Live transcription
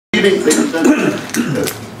evening, ladies and gentlemen.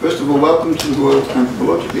 First of all, welcome to the Royal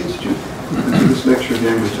Anthropological Institute and to this lecture of the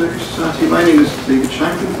Anglo-Turkish Society. My name is David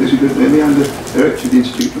Shanklin. For those who don't know me, I'm the director of the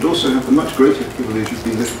Institute, but also have the much greater privilege of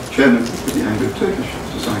being the chairman of the Anglo-Turkish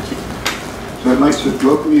Society. So I'd like to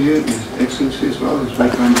welcome you here, His Excellency as well, who's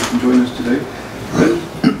very kind to join us today.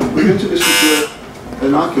 And we're going to listen to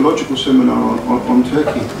an archaeological seminar on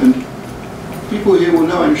Turkey. And people here will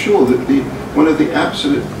know, I'm sure, that one of the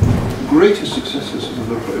absolute greatest successes of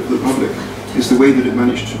the Republic is the way that it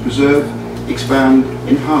managed to preserve, expand,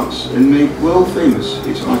 enhance, and make world famous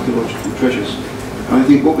its archaeological treasures. And I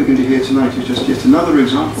think what we're going to hear tonight is just yet another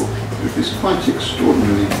example of this quite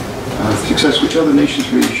extraordinary success which other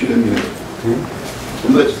nations really should emulate.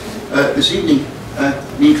 But this evening,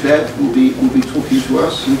 Clare will be talking to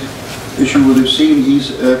us, and as you will have seen,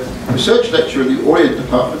 he's a research lecturer in the Orient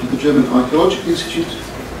Department of the German Archaeological Institute,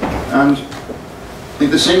 and at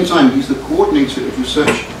the same time he's the coordinator of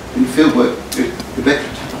research in fieldwork at Göbekli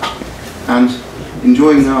Tepe, and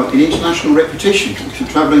enjoying now an international reputation for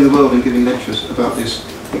travelling the world and giving lectures about this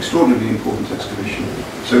extraordinarily important excavation.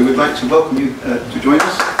 So we'd like to welcome you to join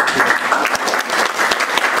us.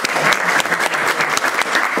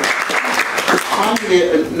 Finally,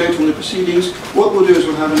 a note on the proceedings. What we'll do is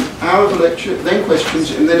we'll have an hour of a lecture, then questions,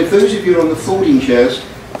 and then if those of you are on the folding chairs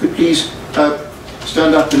could please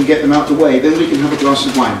stand up and get them out the way, then we can have a glass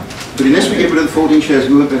of wine. But unless we get rid of the folding chairs,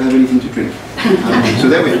 we won't be able to have anything to drink. So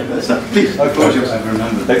there we go. Please, the floor is yours.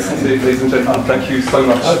 Excellent, ladies and gentlemen, thank you so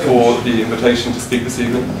much for the invitation to speak this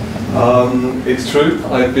evening. It's true,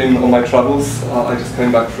 I've been on my travels. I just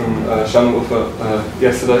came back from Shanghai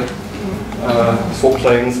yesterday. Swapped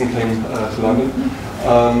planes and came to London.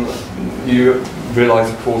 You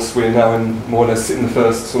realise, of course, we're now more or less in the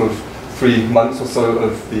first sort of 3 months or so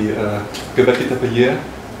of the Göbekli Tepe year,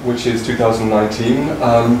 which is 2019.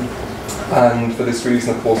 And for this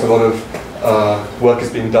reason, of course, a lot of work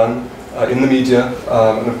is being done in the media,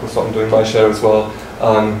 and of course I'm doing my share as well,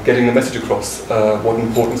 getting the message across, what an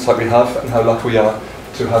important site we have and how lucky we are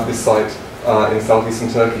to have this site in southeastern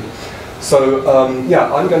Turkey. So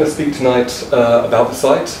yeah, I'm going to speak tonight about the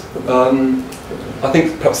site. I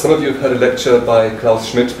think perhaps some of you have heard a lecture by Klaus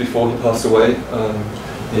Schmidt before he passed away,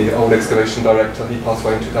 the old excavation director. He passed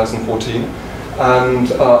away in 2014.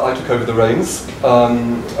 And I took over the reins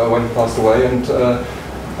when he passed away, and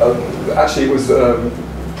actually it was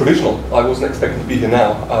provisional. I wasn't expecting to be here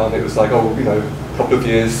now. It was like, oh, you know, a couple of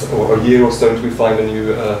years or a year or so until we find a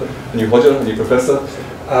new Hoja, a new professor,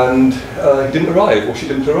 and he didn't arrive, or she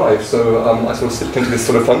didn't arrive. So I sort of slipped into this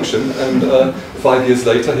sort of function, and 5 years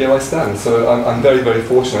later, here I stand. So I'm very, very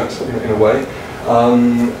fortunate in a way.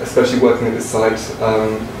 Especially working at this site,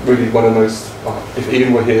 really one of the most, if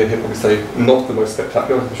Ian were here, he'd probably say not the most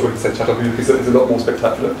spectacular. I'm sure he'd say Çatalhöyük is a lot more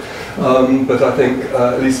spectacular. But I think,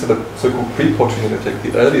 at least for the so-called pre-pottery Neolithic,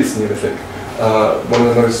 the earliest Neolithic, one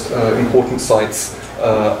of the most important sites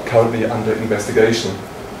currently under investigation.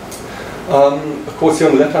 Of course, here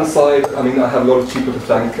on the left-hand side, I mean, I have a lot of people to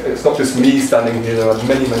thank. It's not just me standing here, there are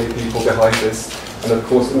many, many people behind this. And of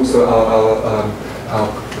course, also our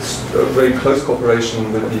very close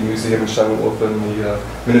cooperation with the Museum in Shanghai and the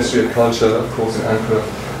Ministry of Culture, of course, in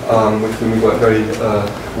Ankara, with whom we work very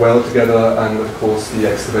well together, and of course the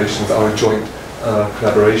excavations are a joint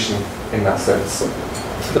collaboration in that sense.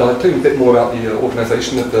 But I'll tell you a bit more about the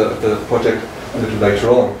organisation of the project a little later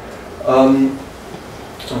on.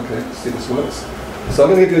 Okay, let's see if this works. So I'm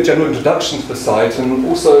going to give you a general introduction to the site, and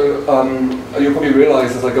also you'll probably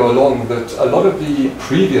realise as I go along that a lot of the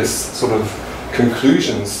previous sort of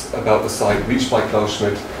conclusions about the site reached by Klaus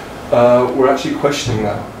Schmidt were actually questioning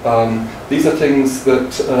that. These are things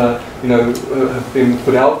that you know, have been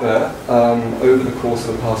put out there over the course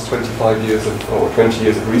of the past 25 years or 20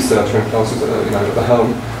 years of research when Klaus was you know, at the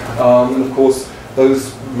helm. And of course,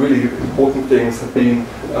 those really important things have been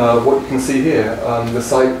what you can see here, the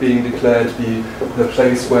site being declared the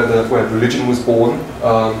place where religion was born,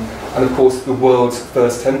 and of course the world's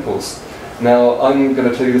first temples. Now, I'm going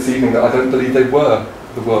to tell you this evening that I don't believe they were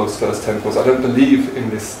the world's first temples. I don't believe in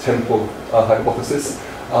this temple hypothesis.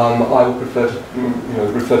 I will prefer to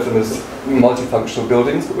refer to them as multifunctional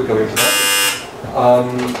buildings, but we'll go into that.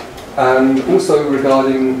 And also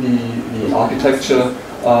regarding the architecture,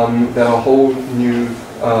 there are whole new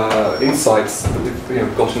insights that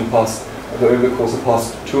we've gotten past over the course of the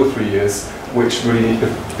past 2 or 3 years, which really need to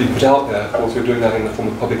be put out there. Of course, we're doing that in the form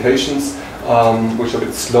of publications, which are a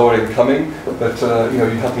bit slower in coming, but you know,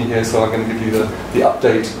 you have me here, so I'm going to give you the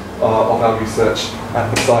update of our research at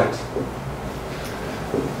the site.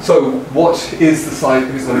 So what is the site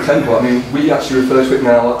of Islamic temple? I mean, we actually refer to it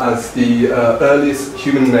now as the earliest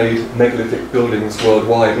human-made megalithic buildings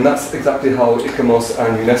worldwide, and that's exactly how ICOMOS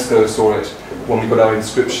and UNESCO saw it when we got our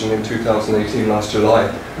inscription in 2018, last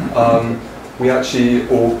July. We actually,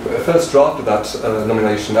 or first draft of that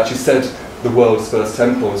nomination, actually said the world's first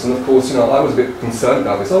temples, and of course, you know, I was a bit concerned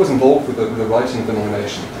about this. I was involved with the writing of the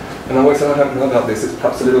nomination, and I always said, I don't know about this, it's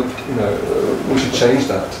perhaps a little, you know, we should change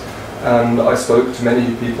that. And I spoke to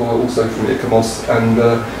many people also from ICOMOS, and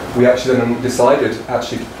we actually then decided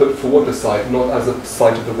actually to put forward the site not as a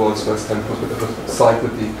site of the world's first temples, but as a site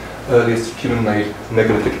with the earliest human-made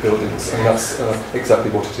megalithic buildings, and that's exactly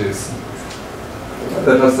what it is.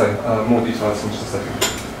 That does say more details in just a second.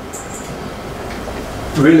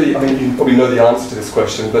 Really, I mean, you probably know the answer to this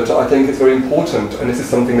question, but I think it's very important, and this is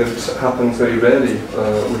something that happens very rarely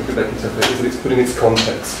with Göbekli Tepe, is that it's put in its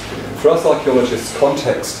context. For us archaeologists,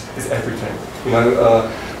 context is everything. You know,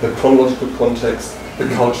 the chronological context, the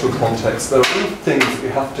cultural context. There are all things that we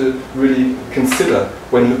have to really consider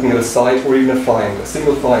when looking at a site or even a find. A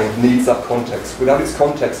single find needs that context. Without its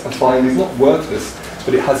context, a find is not worthless,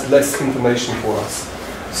 but it has less information for us.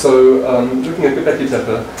 So, looking at Göbekli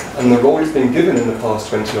Tepe and the role it's been given in the past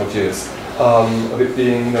 20 odd years, of it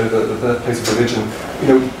being, you know, the birthplace of religion, you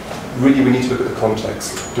know, really we need to look at the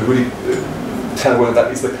context to really tell whether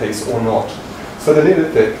that is the case or not. So the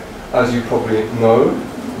Neolithic, as you probably know,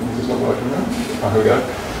 this is not working now. Oh, here we go.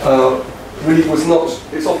 Really was not.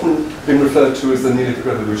 It's often been referred to as the Neolithic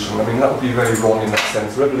Revolution. I mean, that would be very wrong in that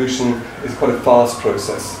sense. Revolution is quite a fast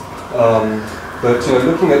process. But you know,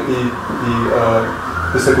 looking at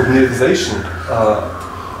the so-called Neolithization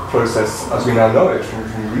process, as we now know it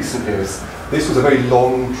from recent years, this was a very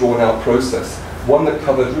long, drawn-out process, one that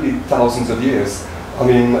covered really thousands of years. I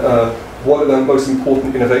mean, one of the most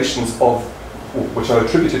important innovations of which are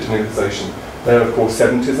attributed to Neolithization, they are of course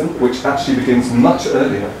Sedentism, which actually begins much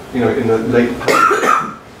earlier, you know, in the late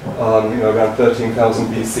you know, around 13,000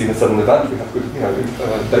 BC in the southern Levant. We have good, you know,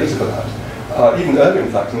 data for that. Even earlier,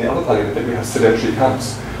 in fact, in the other Paleolithic, we have sedentary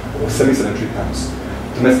camps or semi-sedentary camps.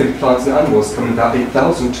 Domesticated plants and animals come in about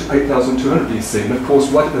 8,200 BC, and of course,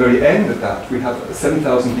 right at the very end of that, we have a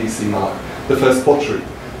 7,000 BC mark, the first pottery.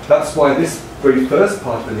 That's why this very first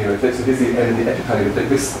part of the Neolithic, so here's the end of the Epipaleolithic,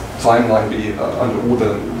 this timeline will be under all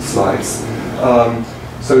the slides.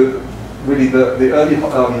 So really the early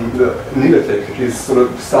the Neolithic is sort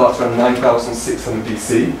of starts around 9,600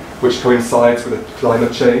 BC, which coincides with a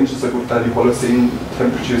climate change, the so-called Valley Holocene,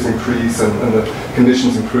 temperatures increase and the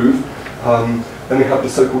conditions improve. Then we have the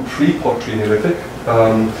so-called pre-pottery Neolithic,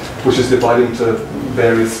 which is divided into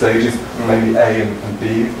various stages, mainly A and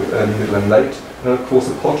B, with early, middle and late. And of course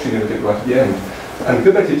the pottery Neolithic right at the end. And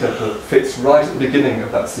Göbekli Tepe fits right at the beginning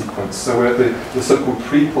of that sequence. So we're at the so-called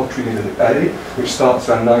pre-pottery Neolithic A, which starts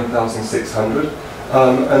around 9,600.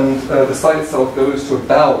 And the site itself goes to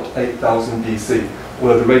about 8,000 BC,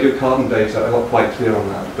 although the radiocarbon data are not quite clear on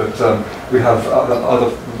that. But we have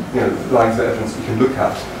other lines of evidence we can look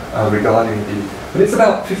at regarding the... But it's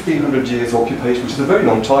about 1,500 years of occupation, which is a very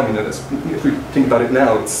long time. You know, if we think about it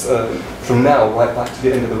now, it's from now right back to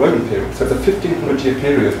the end of the Roman period. So it's a 1,500-year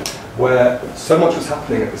period where so much was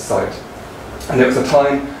happening at the site. And there was a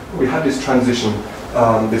time we had this transition,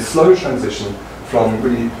 this slow transition from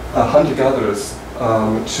really hunter-gatherers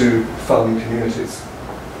to farming communities.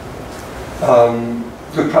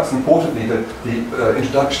 But perhaps importantly, the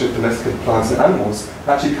introduction of domesticated plants and animals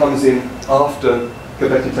actually comes in after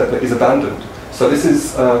Göbekli Tepe is abandoned. So this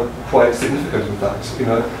is quite significant, in fact. You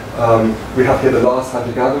know, we have here the last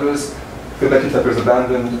hunter-gatherers. Göbekli Tepe is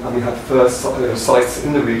abandoned, and we have first sites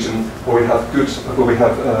in the region where we have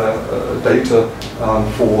data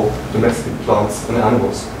for domestic plants and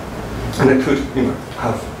animals, and it could, you know,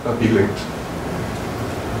 have be linked.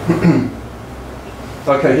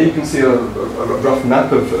 Okay, here you can see a rough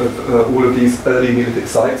map of all of these early Neolithic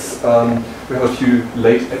sites. We have a few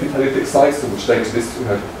late Epipaleolithic sites, which date to this we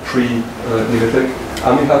have pre-Neolithic,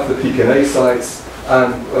 and we have the PPNA sites,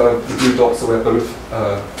 and the blue dots are where both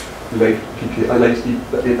late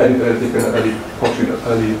Epipaleolithic and early pottery,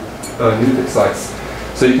 early Neolithic sites.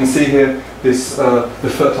 So you can see here this the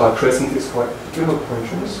Fertile Crescent is quite. Do you have a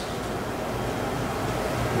pointer on this?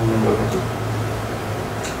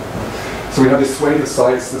 So we have this swathe of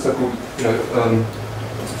sites, the so-called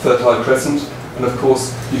Fertile Crescent, and of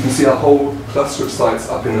course you can see a whole cluster of sites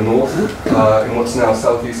up in the north, in what's now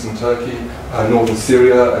southeastern Turkey, northern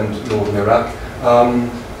Syria and northern Iraq. And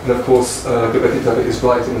of course Göbekli Tepe is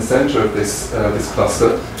right in the centre of this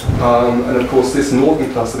cluster. And of course this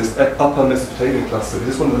northern cluster, this upper Mesopotamian cluster,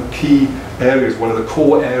 this is one of the key areas, one of the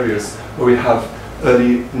core areas where we have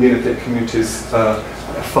early Neolithic communities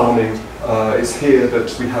farming. It's here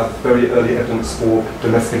that we have very early evidence for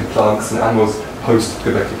domesticated plants and animals post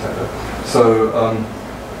Göbekli Tepe. So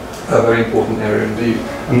a very important area indeed.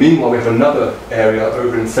 And meanwhile, we have another area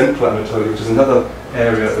over in central Anatolia, which is another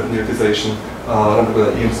area of Neolithization. I don't know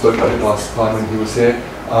whether Ian spoke about it last time when he was here,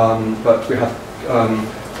 but we have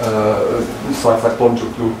sites like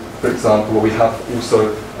Bonjuklu, for example, where we have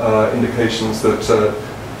also indications that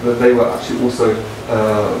that they were actually also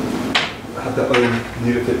had their own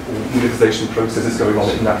Neolithization processes going on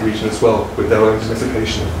in that region as well, with their own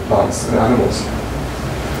domestication of plants and animals.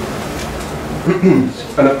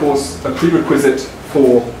 And of course, a prerequisite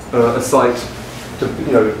for a site to,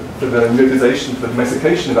 for the Neolithization, for the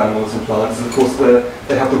domestication of animals and plants, is of course where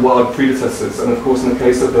they have the wild predecessors. And of course, in the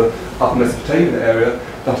case of the Upper Mesopotamian area,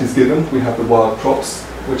 that is given. We have the wild crops,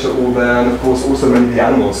 which are all there, and of course also many of the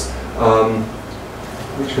animals,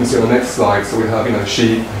 which you can see on the next slide. So we have,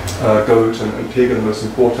 sheep, goat, and pig are the most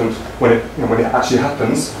important when it actually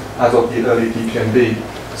happens, as of the early DPNB.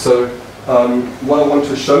 So what I want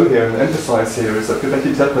to show here and emphasize here is that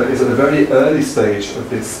Göbekli Tepe is at a very early stage of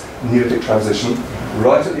this Neolithic transition,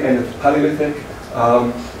 right at the end of the Paleolithic,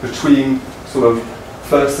 between sort of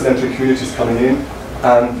first sedentary communities coming in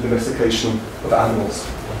and the domestication of animals.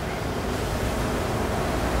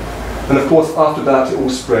 And of course, after that, it all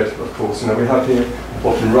spread, of course. We have here,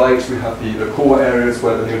 bottom right, we have the core areas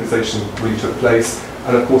where the Neolithization really took place.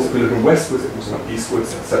 And of course, if we're looking westwards, it also went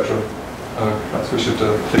eastwards, etc. Perhaps we should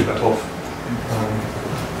click that off.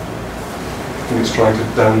 I think it's trying to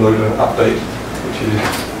download an update.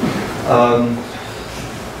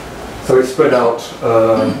 So it's spread out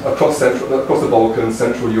across the Balkans,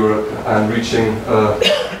 Central Europe, and reaching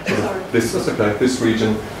this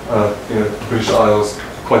region, British Isles,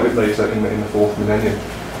 quite a bit later in the 4th millennium.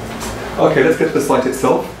 Okay, let's get to the site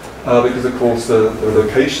itself, because of course the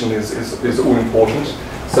location is all important.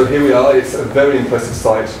 So here we are. It's a very impressive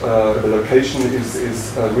site. The location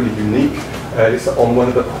is really unique. It's on one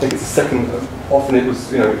of the, I think it's the second. Often it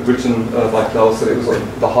was written by Clare, so it was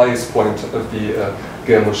on the highest point of the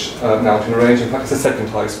Germush mountain range. In fact, it's the second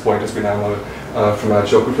highest point, as we now know from our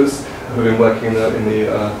geographers who've been working in the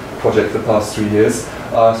project for the past 3 years.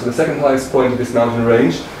 So the second highest point of this mountain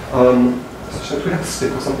range. Should we have a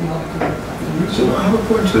stick or something like that? So I have a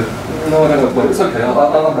pointer. No, I don't have a pointer. It's okay.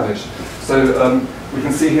 I'll manage. So we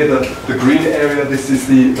can see here the green area. This is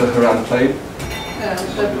the Haran Plain.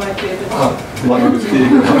 That might be a bit. Might be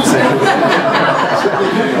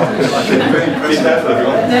be careful,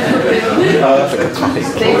 everyone.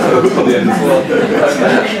 On the end as well.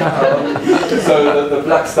 So the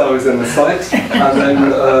black star is in the site, and then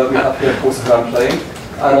we have here, of course, the Haran Plain.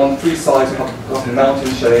 And on 3 sides we have the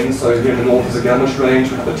mountain chain. So here in the north is the Germush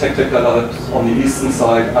range. We have the Tektekler on the eastern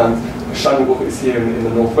side, and Shangalbuk is here in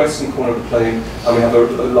the northwestern corner of the plain, and we have a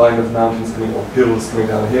line of mountains coming, or hills coming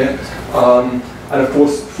down here. And of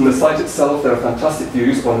course, from the site itself, there are fantastic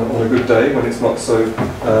views on a good day when it's not so,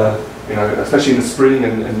 especially in the spring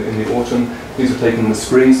and in the autumn. These are taken in the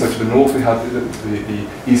spring. So to the north, we have the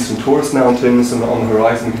eastern Taurus Mountains, and on the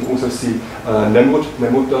horizon, we can also see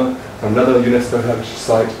Nemrut'ta, another UNESCO heritage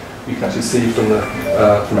site. You can actually see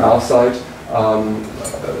from our side.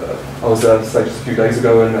 I was there just a few days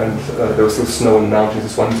ago, and there was still snow on the mountains.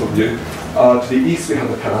 It's a wonderful view. To the east, we have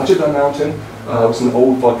the Karajida mountain, which is an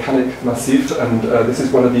old volcanic massif, and this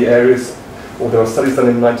is one of the areas, or there were studies done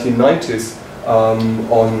in the 1990s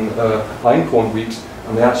on einkorn wheat,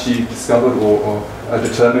 and they actually discovered or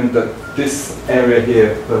determined that this area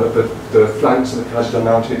here, the flanks of the Karajida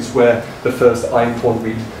mountain, is where the first einkorn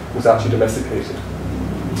wheat was actually domesticated.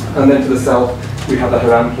 And then to the south, we have the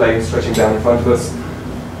Haran Plain stretching down in front of us.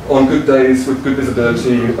 On good days, with good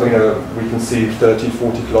visibility, we can see 30,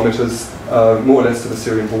 40 kilometers, more or less to the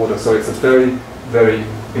Syrian border. So it's a very, very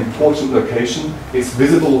important location. It's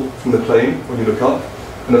visible from the plain when you look up.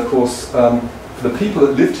 And of course, for the people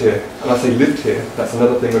that lived here, and I say lived here, that's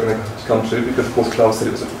another thing we're going to have to come to, because of course Klaus said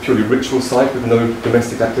it was a purely ritual site with no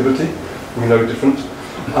domestic activity. We know different.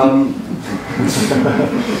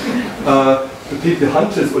 The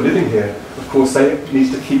hunters were living here. Of course, they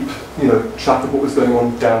needed to keep, track of what was going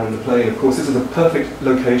on down in the plain. Of course, this is a perfect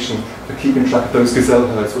location for keeping track of those gazelle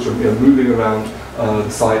herds, which are moving around the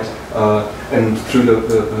site and through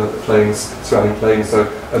the plains, surrounding plains. So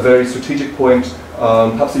a very strategic point,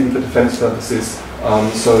 perhaps even for defence purposes.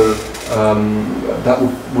 That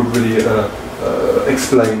would really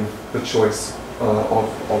explain the choice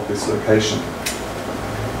of this location.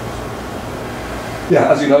 Yeah,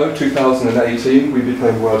 as you know, 2018 we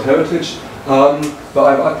became World Heritage, but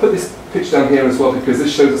I put this picture down here as well because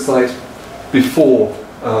this shows the site before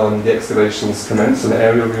the excavations commenced, an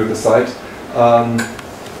aerial view of the site.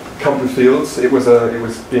 Country fields, it was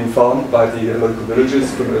being farmed by the local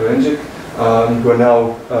villagers from Urenjik, who are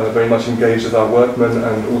now very much engaged as our workmen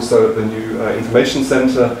and also at the new information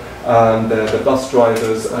centre. They're the bus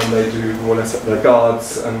drivers, and they do more or less their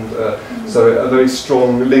guards, and so a very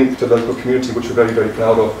strong link to the local community, which we're very, very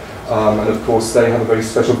proud of. And of course, they have a very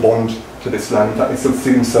special bond to this land. In fact, they still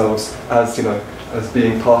see themselves as, as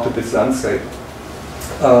being part of this landscape.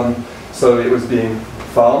 So it was being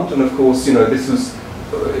farmed, and of course,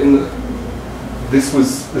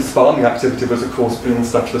 this farming activity was, of course, bringing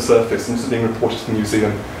stuff to the surface, and this was being reported to the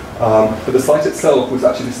museum. But the site itself was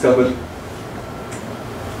actually discovered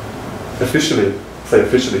officially,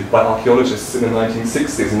 by archaeologists in the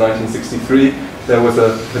 1960s. In 1963, there was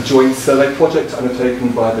a joint survey project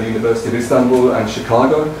undertaken by the University of Istanbul and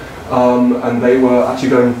Chicago, and they were actually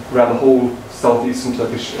going around the whole southeastern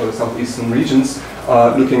Turkish or southeastern regions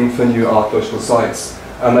looking for new archaeological sites.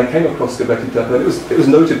 And they came across Göbekli Tepe. It was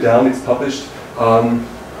noted down. It's published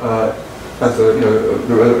as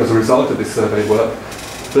a result of this survey work.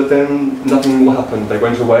 But then nothing more happened. They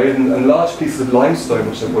went away, and large pieces of limestone,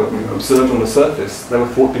 which were observed on the surface, they were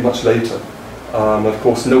thought to be much later. Of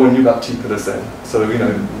course, no one knew about T pillars then, so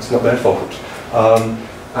it's not their fault.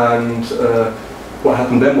 What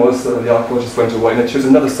happened then was the archaeologists went away and they chose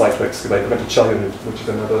another site to excavate. They went to Çayönü, which is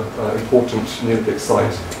another important Neolithic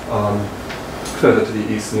site further to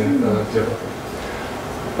the east near Diyarbakır.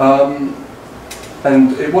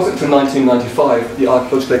 And it wasn't until 1995 that the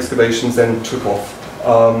archaeological excavations then took off.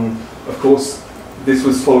 Of course, this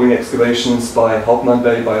was following excavations by Hauptmann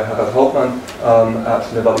Bey, by Harald Hauptmann, at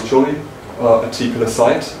Nevali Çoli, a T-pillar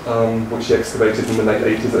site, which he excavated in the late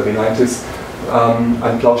 80s, early 90s,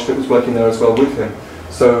 and Klaus Schmidt was working there as well with him.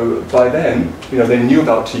 So by then, they knew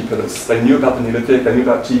about T-pillars, they knew about the Neolithic, they knew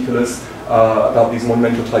about T-pillars, about these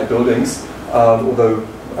monumental type buildings, although,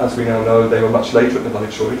 as we now know, they were much later at Nevali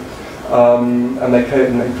Çoli. And they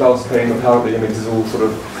came, and Klaus came, apparently, this is all sort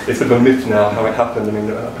of, it's a bit of a myth now how it happened.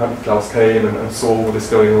 Apparently Klaus came and saw all this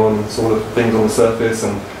going on, and saw the things on the surface,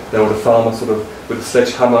 and there was a farmer sort of with a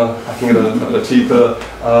sledgehammer hacking at a T-pillar.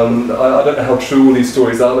 I don't know how true all these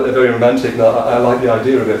stories are, but they're very romantic, and I like the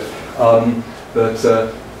idea of it. But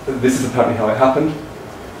this is apparently how it happened.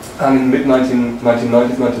 And in the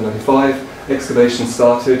mid-1990s, 1995, excavation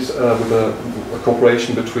started with a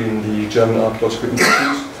cooperation between the German Archaeological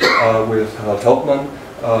Institute with Harald Hauptmann,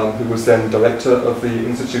 who was then director of the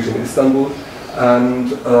institute in Istanbul,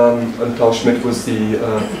 and Klaus Schmidt was the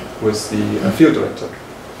field director.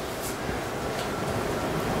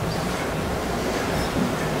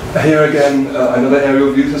 Here again, another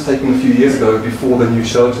aerial view that was taken a few years ago before the new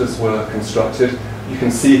shelters were constructed. You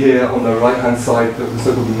can see here on the right-hand side the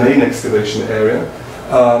so-called main excavation area,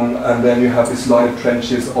 and then you have this line of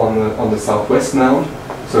trenches on the southwest mound.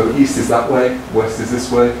 So east is that way, west is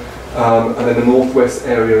this way, and then the northwest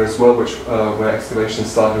area as well, where excavation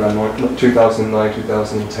started around 2009,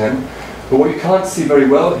 2010. But what you can't see very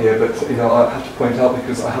well here, but I have to point out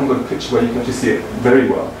because I haven't got a picture where you can actually see it very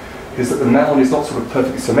well, is that the mound is not sort of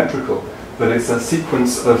perfectly symmetrical, but it's a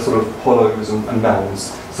sequence of sort of hollows and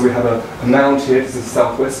mounds. So we have a mound here, this is the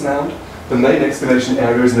southwest mound. The main excavation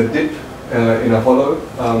area is in a dip in a hollow,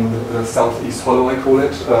 the southeast hollow I call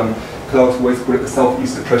it. Klaus always called it the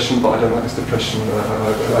southeast depression, but I don't like this depression.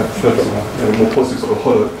 I prefer a more positive sort of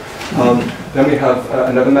hollow. Then we have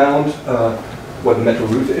another mound where the metal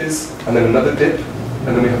roof is, and then another dip,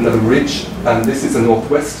 and then we have another ridge, and this is a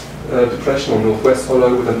northwest depression or northwest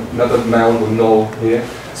hollow with another mound or knoll here.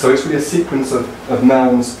 So it's really a sequence of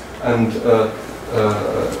mounds and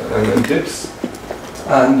dips.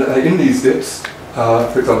 And in these dips,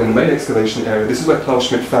 for example, in the main excavation area, this is where Klaus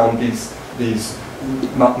Schmidt found these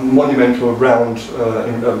monumental round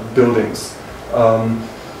buildings.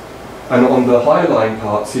 And on the higher lying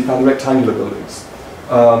parts, he found rectangular buildings.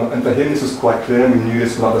 And for him, this was quite clear, and we knew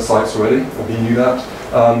this from other sites already, or he knew that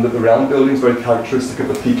the round buildings are very characteristic of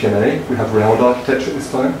the PPNA. We have round architecture at this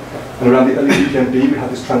time. And around the early PPNB, we have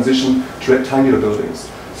this transition to rectangular buildings.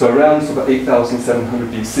 So around sort of 8,700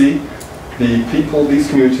 BC, these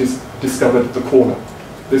communities discovered the corner.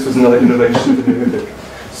 This was another innovation of the Neolithic.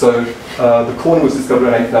 So the corner was discovered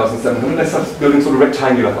around 8,700. They started building sort of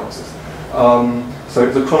rectangular houses. So it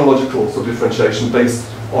was a chronological sort of differentiation based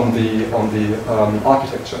on the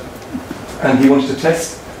architecture. And he wanted to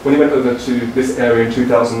test, when he went over to this area in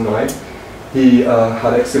 2009, he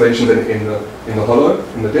had excavations in the hollow,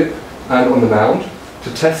 in the dip, and on the mound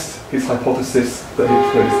to test his hypothesis that he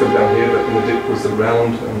discovered down here, that in the dip was the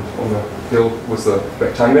round and on the hill was the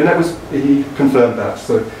rectangle, and he confirmed that.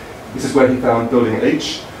 So this is where he found building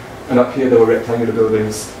H, and up here there were rectangular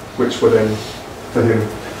buildings, which were then, for him,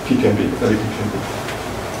 PKMB, early PKMB.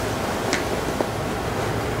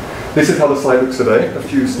 This is how the site looks today. A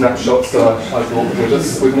few snapshots I brought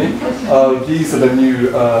with me. These are the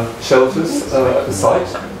new shelters at the site.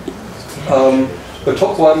 The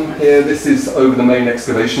top one here, this is over the main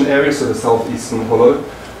excavation area, so the southeastern hollow.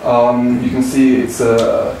 You can see it's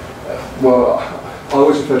well, I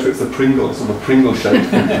always refer to it as a Pringle, sort of a Pringle shape,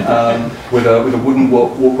 with a wooden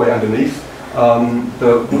walkway underneath.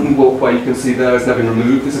 The wooden walkway you can see there has now been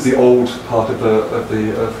removed. This is the old part of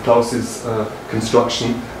Klaus's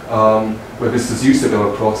construction, where visitors used to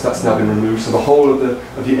go across. That's now been removed, so the whole of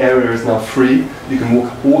the area is now free. You can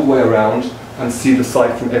walk all the way around and see the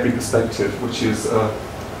site from every perspective, which is a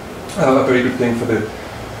very good thing for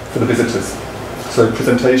the visitors. So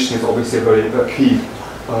presentation is obviously a very key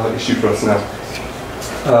issue for us now.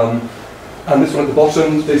 And this one at the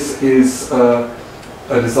bottom, this is a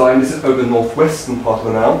design. This is over the northwestern part of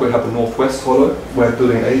the mound. We have the northwest hollow where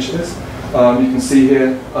building H is. You can see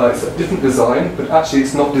here it's a different design, but actually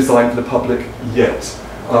it's not designed for the public yet.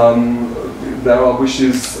 There are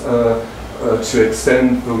wishes to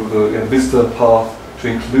extend the visitor path to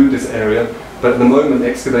include this area, but at the moment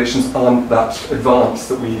excavations aren't that advanced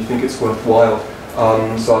that we think it's worthwhile.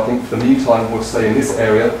 So I think for the meantime we'll stay in this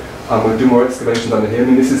area. We'll do more excavations under here. I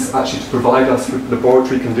mean, this is actually to provide us with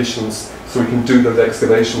laboratory conditions so we can do those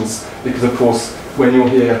excavations, because of course when you're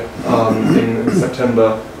here in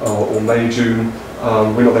September or May, June,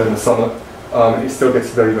 we're not there in the summer, it still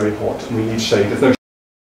gets very, very hot and we need shade. There's no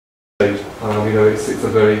shade. You know, it's a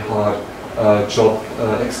very hard job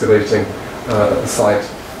excavating at the site.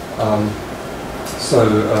 So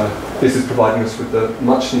this is providing us with the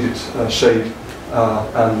much needed shade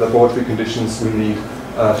and laboratory conditions we need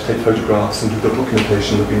to take photographs and do the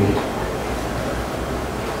documentation that we need.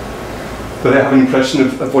 But they have an impression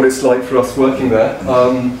of what it's like for us working there.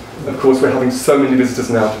 Of course, we're having so many visitors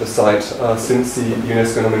now to the site since the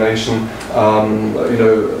UNESCO nomination. You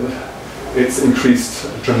know, it's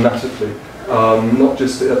increased dramatically. Not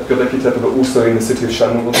just at Göbekli Tepe, but also in the city of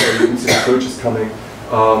Şanlıurfa, where you can see the coaches coming.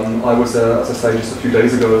 I was there, as I say, just a few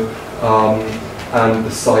days ago, and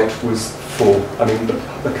the site was full. I mean,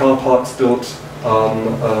 the car parks built,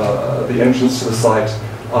 the entrance to the site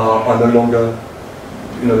are no longer,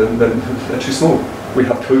 you know, they're too small. We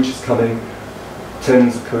have coaches coming,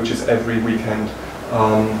 tens of coaches every weekend,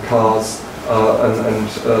 cars, and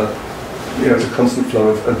you know, it's a constant flow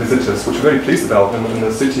of visitors, which we're very pleased about, and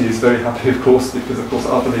the city is very happy, of course, because of course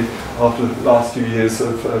after the last few years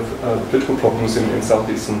of political problems in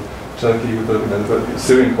southeastern Turkey with the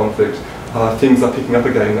Syrian conflict, things are picking up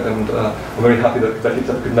again, and I'm very happy that Göbekli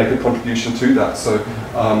Tepe could make a contribution to that. So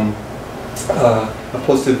a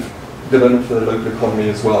positive development for the local economy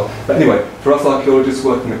as well. But anyway, for us archaeologists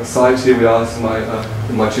working at the site, here we are,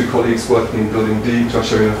 with my two colleagues working in Building D, which I'll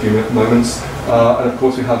show you in a few moments. And of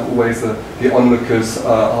course we have always the onlookers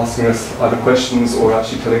asking us either questions or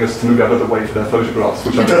actually telling us to move out of the way for their photographs,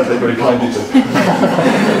 which I don't take very kindly to.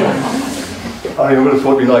 I would have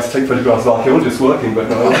thought it'd be nice to take photographs of archaeologists working, but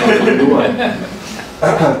no.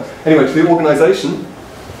 Anyway, to the organisation.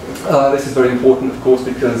 This is very important, of course,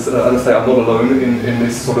 because, as I say, I'm not alone in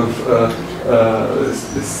this sort of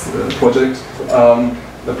project.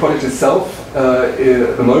 The project itself,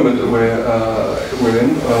 at the moment that we're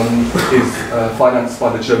in, is financed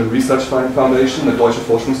by the German Research Foundation, the Deutsche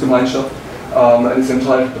Forschungsgemeinschaft, and it's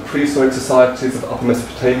entitled The Prehistoric Societies of Upper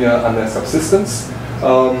Mesopotamia and Their Subsistence.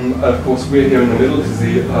 Of course, we're here in the middle. This is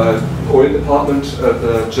the Orient Department at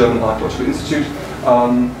the German Archaeological Institute.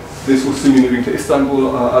 This will soon be moving to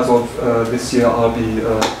Istanbul. As of this year, I'll be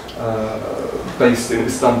based in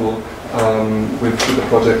Istanbul with the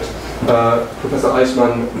project. Professor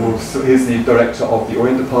Eichmann is the director of the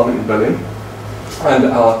Orient Department in Berlin. And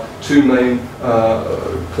our two main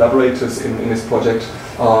collaborators in this project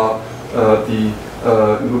are the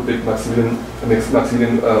Ludwig Maximilian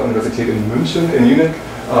Universität in Munich.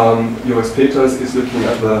 Joris Peters is looking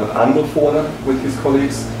at the animal fauna with his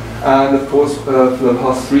colleagues. And of course, for the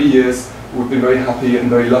past 3 years, we've been very happy and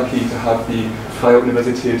very lucky to have the Freie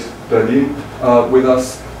Universität Berlin with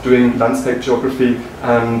us doing landscape geography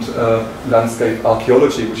and landscape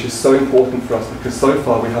archaeology, which is so important for us because so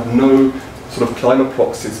far we have no sort of climate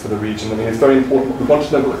proxies for the region. I mean, it's very important. We want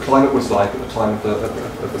to know what the climate was like at the time of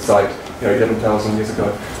the site, you know, 11,000 years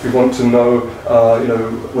ago. We want to know, you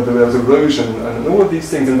know, whether there was erosion and all of these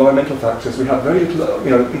things, environmental factors. We have very little, you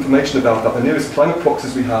know, information about that. The nearest climate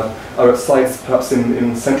proxies we have are at sites perhaps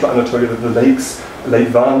in central Anatolia, the lakes, Lake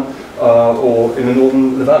Van, or in the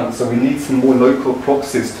northern Levant. So we need some more local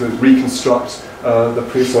proxies to reconstruct the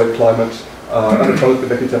prehistoric climate anatomic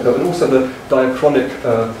Göbekli Tepe, and also the diachronic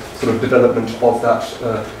sort of development of that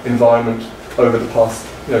environment over the past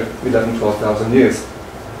 11,000–12,000 years.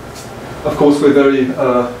 Of course, we're very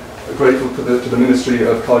grateful to the Ministry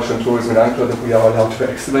of Culture and Tourism in Ankara that we are allowed to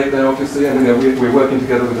excavate there, obviously, and we're working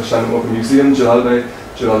together with the Şanlıurfa Museum.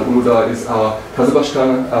 Celal Uludağ is our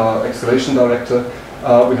Kazabashkan, our excavation director.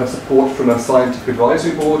 We have support from a scientific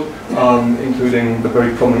advisory board, including the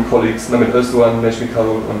very prominent colleagues Mehmet Özdoğan, Necmi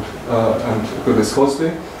Karul, and Gurviz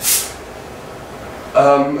Kozbi.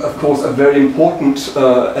 Of course, a very important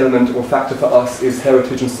element or factor for us is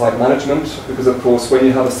heritage and site management, because of course when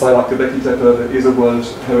you have a site like Göbekli Tepe that is a World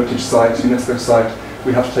Heritage Site, UNESCO site,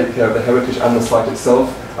 we have to take care of the heritage and the site itself,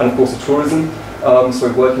 and of course the tourism. So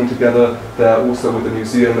we're working together there also with the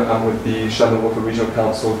museum and with the Şanlıurfa Regional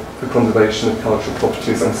Council for conservation of cultural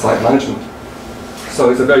properties and site management. So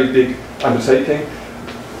it's a very big undertaking.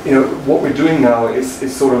 What we're doing now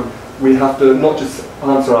is sort of, we have to not just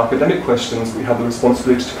answer academic questions, we have the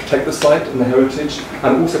responsibility to protect the site and the heritage,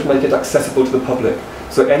 and also to make it accessible to the public.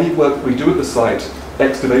 So any work that we do at the site,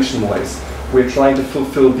 excavation-wise, we're trying to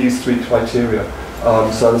fulfill these three criteria.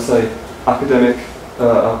 So as I say, academic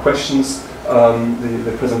questions,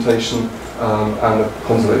 the presentation, and the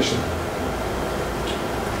conservation.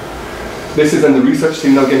 This is then the research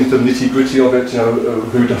team. Now getting into the nitty-gritty of it,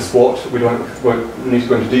 who does what. We won't need to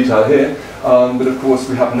go into detail here. But of course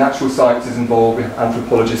we have natural sciences involved, we have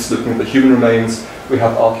anthropologists looking at the human remains, we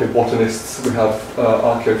have archaeobotanists, we have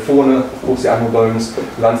archaeofauna, of course the animal bones,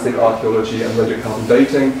 landscape archaeology and radiocarbon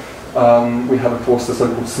dating. We have of course the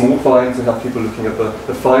so-called small finds. We have people looking at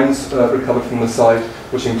the finds recovered from the site,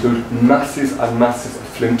 which include masses and masses of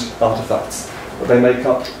flint artifacts. They make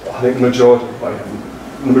up, I think, the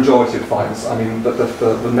majority of finds. I mean,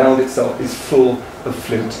 the mound itself is full of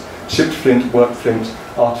flint, chipped flint, worked flint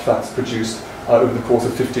artifacts produced over the course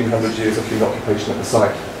of 1,500 years of human occupation at the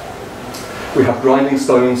site. We have grinding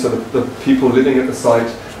stones, so the people living at the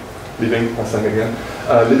site, living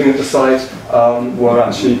at the site were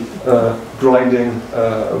actually grinding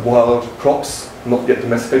wild crops, not yet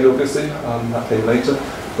domesticated obviously, that came later,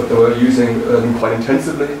 but they were using them quite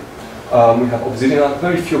intensively. We have obsidian,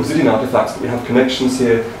 very few obsidian artifacts, but we have connections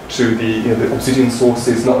here to the obsidian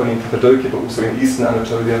sources, not only in Cappadocia but also in eastern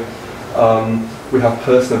Anatolia. We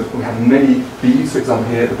have many beads, for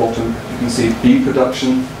example here at the bottom you can see bead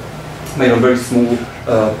production made on very small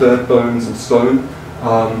bird bones and stone.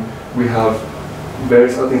 We have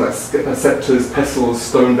various other things like scepters, pestles,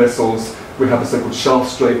 stone vessels. We have the so-called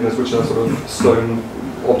shaft straighteners, which are sort of stone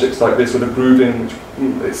objects like this with a groove in, which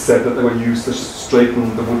it's said that they were used to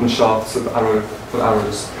straighten the wooden shafts of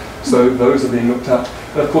arrows. So those are being looked at.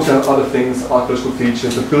 And of course there are other things, archaeological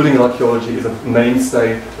features. The building archaeology is a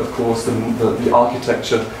mainstay, of course, the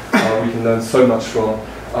architecture we can learn so much from.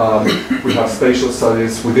 We have spatial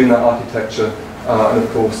studies within that architecture, and of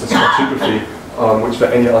course the stratigraphy, which for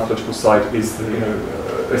any archaeological site is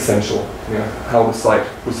essential. How the site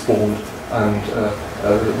was formed and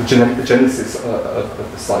the genesis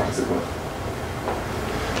of the site, as it were.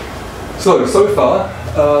 So far,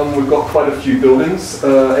 we've got quite a few buildings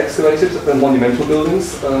excavated, monumental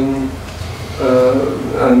buildings, and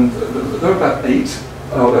there are about 8.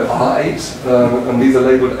 There are 8, and these are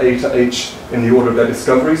labelled A to H in the order of their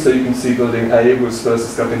discovery. So you can see building A was first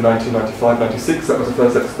discovered in 1995-96. That was the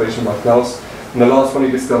first excavation by Claus. And the last one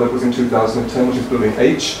he discovered was in 2010, which is building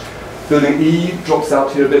H. Building E drops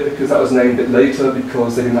out here a bit because that was named a bit later,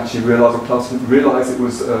 because they didn't actually realise, or Claus didn't realise it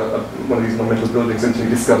was one of these monumental buildings until he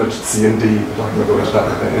discovered C and D, but I'm going to go into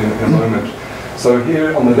that in a moment. So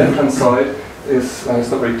here on the left-hand side is,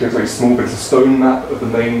 it's not very clear, it's very small, but it's a stone map of the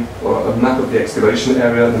main, or a map of the excavation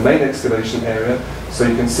area, the main excavation area. So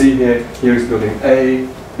you can see here is building A,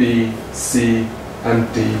 B, C,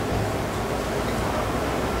 and D.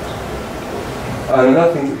 And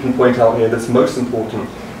another thing that we can point out here that's most important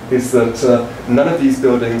is that none of these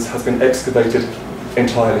buildings has been excavated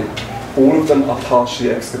entirely. All of them are partially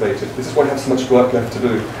excavated. This is why we have so much work left to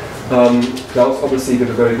do. Claus obviously did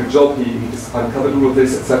a very good job. He uncovered all of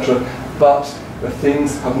this, etc. But the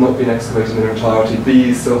things have not been excavated in their entirety. B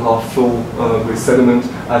is still half full with sediment,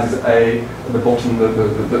 as is A. At the bottom,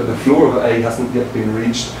 the floor of A hasn't yet been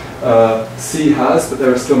reached. C has, but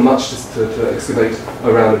there is still much to excavate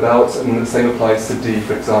around about, and the same applies to D,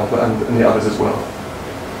 for example, and the others as well.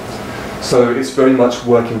 So it's very much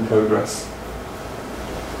work in progress.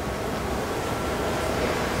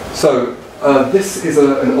 So this is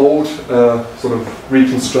an old sort of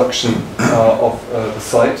reconstruction of the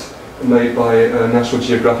site made by National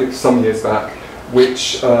Geographic some years back,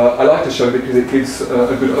 which I like to show because it gives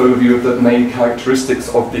a good overview of the main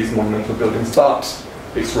characteristics of these monumental buildings, but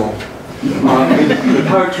it's wrong. I mean, the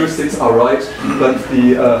characteristics are right, but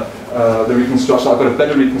the reconstruction, I've got a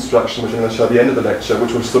better reconstruction which I'm going to show at the end of the lecture,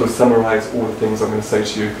 which will sort of summarise all the things I'm going to say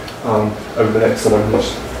to you over the next, I don't know how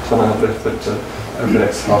much time I have left, but over the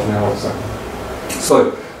next half an hour or so.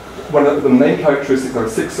 So, one of the main characteristics, there are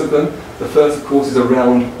 6 of them. The first, of course, is a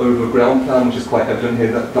round oval ground plan, which is quite evident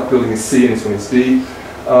here. That building is C and this one is D.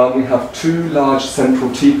 We have 2 large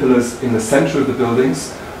central T-pillars in the centre of the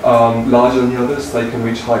buildings, larger than the others. They can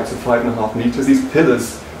reach heights of 5.5 metres. These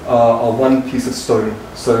pillars are one piece of stone,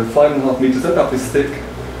 so 5.5 metres, they're about this thick,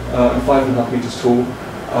 and 5.5 metres tall,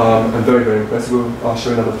 and very, very impressive. I'll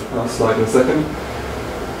show another slide in a second.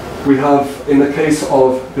 We have, in the case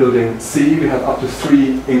of building C, we have up to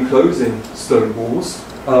 3 enclosing stone walls.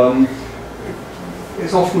 It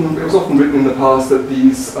was often written in the past that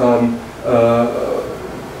these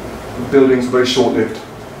buildings were very short-lived.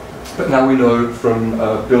 But now we know from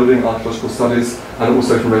building archaeological studies and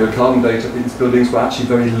also from radiocarbon data that these buildings were actually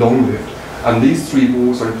very long-lived. And these 3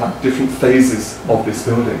 walls are in fact different phases of this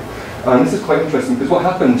building. And this is quite interesting because what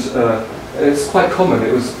happened, it's quite common,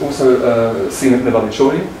 it was also seen at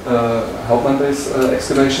Nevadiccioli, Hauptmann's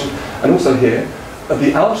excavation, and also here.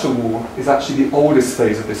 The outer wall is actually the oldest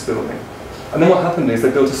phase of this building. And then what happened is they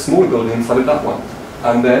built a smaller building inside of that one.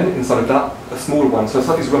 And then inside of that, a smaller one. So it's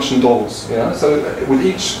like these Russian dolls. Yeah? So with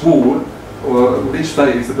each wall, or with each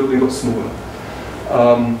phase, the building got smaller,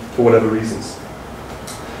 for whatever reasons.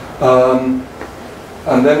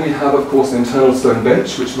 And then we have, of course, an internal stone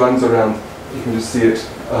bench, which runs around, you can just see it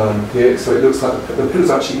here. So it looks like the pillars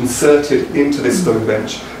are actually inserted into this stone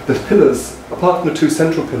bench. The pillars, apart from the 2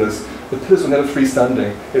 central pillars, the pillars were never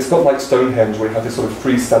freestanding. It's not like Stonehenge where you have this sort of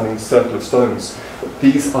freestanding circle of stones.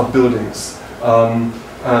 These are buildings.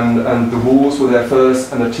 And the walls were there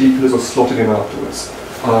first, and the T-pillars were slotted in afterwards.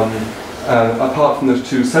 And apart from the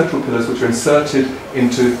 2 central pillars, which are inserted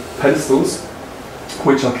into pedestals,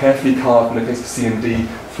 which are carefully carved in the case of C and D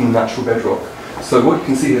from the natural bedrock. So what you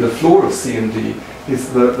can see here, the floor of C and D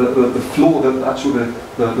is the floor,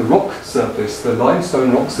 the rock surface, the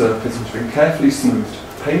limestone rock surface, which has been carefully smoothed,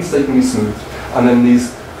 painstakingly smoothed, and then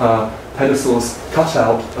these pedestals cut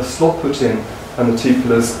out, a slot put in, and the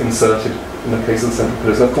T-pillars inserted in the case of the central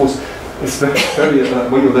pillars. And of course, it's very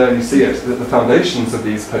when you're there and you see it, the foundations of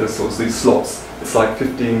these pedestals, these slots, it's like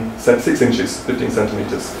 6 inches, 15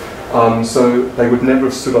 centimetres. So they would never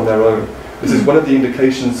have stood on their own. This is one of the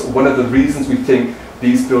indications, one of the reasons we think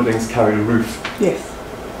these buildings carried a roof. Yes.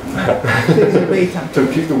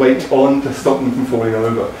 To keep the weight on, to stop them from falling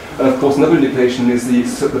over. And of course, another indication is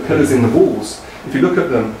the pillars in the walls. If you look at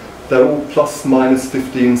them, they're all plus minus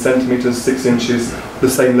 15 centimetres, 6 inches, the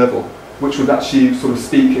same level, which would actually sort of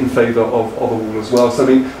speak in favour of a wall as well, so I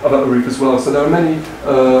mean, about a roof as well. So there are many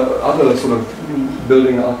other sort of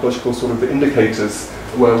building archaeological sort of indicators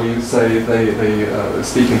where we say they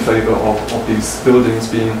speak in favour of these buildings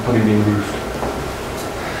having been roofed.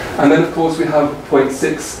 And then of course we have point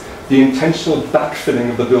 6, the intentional backfilling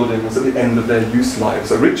of the buildings at the end of their use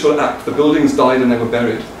lives. A ritual act, the buildings died and they were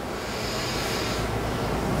buried.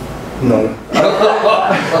 No.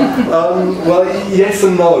 Well, yes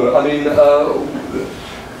and no. I mean,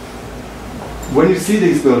 when you see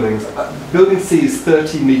these buildings, building C is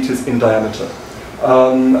 30 metres in diameter.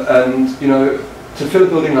 And, you know, to fill a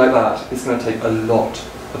building like that, it's going to take a lot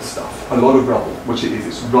of stuff, a lot of rubble, which it is.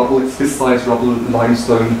 It's rubble, it's this size rubble,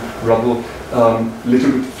 limestone rubble,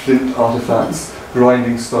 littered with flint artefacts,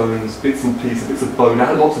 grinding stones, bits and pieces, bits of bone,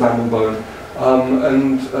 lots of animal bone.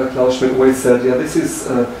 And Clare Schmidt always said, yeah, this is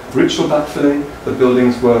ritual backfilling. The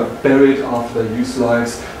buildings were buried after their use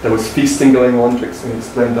lives. There was feasting going on, to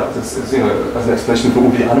explain that as an explanation for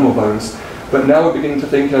all the animal bones. But now we're beginning to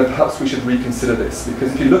think, perhaps we should reconsider this,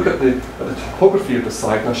 because if you look at the topography of the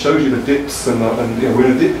site, and I showed you the dips, and we're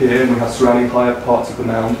in a dip here, and we have surrounding higher parts of the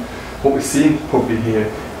mound. What we're seeing probably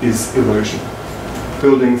here is erosion,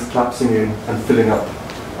 buildings collapsing in and filling up.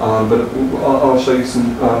 But I'll show you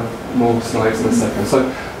some more slides in a second.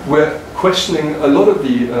 So we're questioning a lot of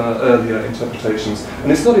the earlier interpretations,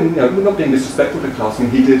 and it's not we're not being disrespectful to Clare. I mean,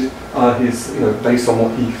 he did his based on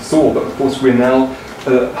what he saw, but of course we're now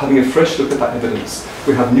having a fresh look at that evidence.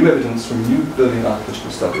 We have new evidence from new building archaeological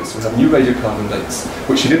studies. We have new radiocarbon dates,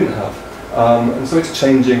 which he didn't have, and so it's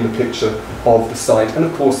changing the picture of the site, and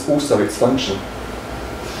of course also its function.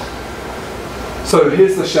 So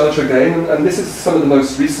here's the shelter again, and this is some of the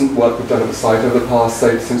most recent work we've done at the site over the past,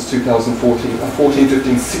 say, since 2014, 14,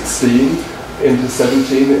 15, 16 into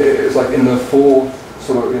 17. It was like in the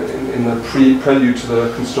in the prelude to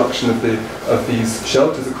the construction of these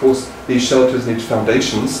shelters. Of course, these shelters need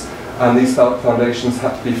foundations, and these foundations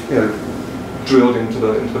have to be drilled into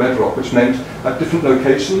the bedrock, which meant at different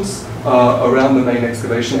locations around the main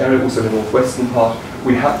excavation area, also the northwestern part,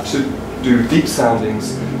 we had to do deep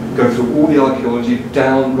soundings, go through all the archaeology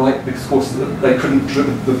down right, because of course they couldn't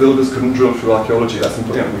the builders couldn't drill through archaeology. That's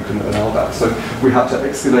important. We couldn't allow that. So we had to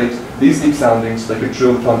excavate these deep soundings so they could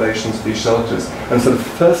drill the foundations for these shelters. And so the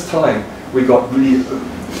first time we got really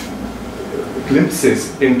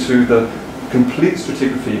glimpses into the complete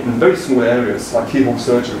stratigraphy in very small areas, like keyhole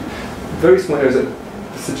surgery, very small areas that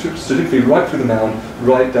stratigraphy right through the mound,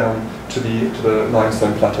 right down to the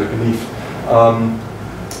limestone plateau beneath.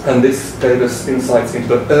 And this gave us insights into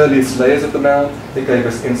the earliest layers of the mound. It gave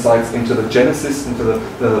us insights into the genesis, into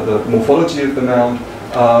the morphology of the mound,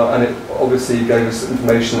 and it obviously gave us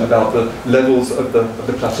information about the levels of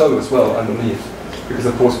the plateau as well underneath. Because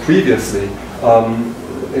of course previously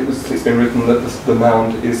it's been written that the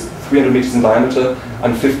mound is 300 meters in diameter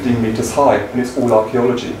and 15 meters high, and it's all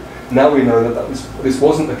archaeology. Now we know that this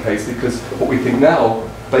wasn't the case, because what we think now,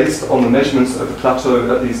 based on the measurements of the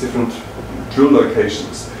plateau at these different drill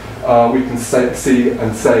locations, we can see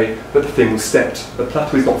and say that the thing was stepped. The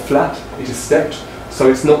plateau is not flat, it is stepped, so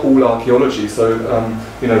it's not all archaeology. So,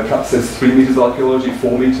 you know, perhaps there's 3 meters archaeology,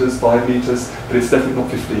 4 meters, 5 meters, but it's definitely not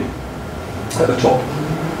 15 at the top.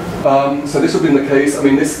 So this would have been the case. I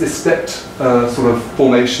mean, this stepped sort of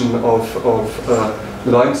formation of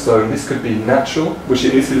limestone, this could be natural, which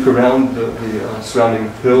it is. If you look around the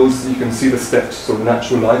surrounding hills, you can see the stepped sort of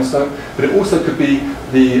natural limestone, but it also could be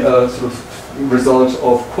the sort of result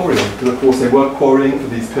of quarrying, because of course they were quarrying for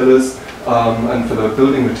these pillars and for the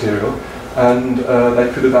building material, and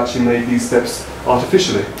they could have actually made these steps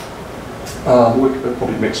artificially,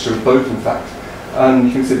 probably a mixture of both in fact. And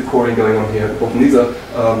you can see the quarrying going on here at the bottom. These are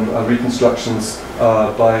reconstructions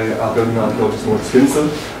by our building archaeologist Maurice Skinson.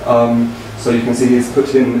 So you can see he's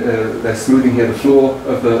put in, they're smoothing here the floor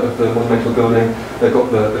of the monumental building. They've got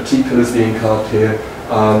the T-pillars being carved here,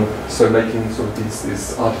 so making sort of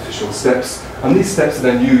these artificial steps. And these steps are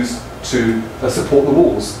then used to support the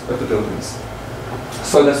walls of the buildings.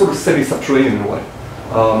 So they're sort of semi-subterranean in a way.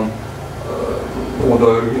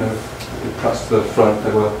 Although, you know, perhaps to the front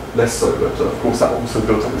they were less so, but of course that also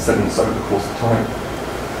built up the sediments over the course of time.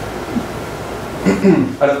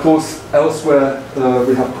 And of course, elsewhere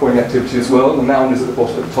we have quarrying activity as well. The mound is at the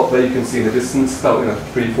bottom, at the top there. You can see in the distance, about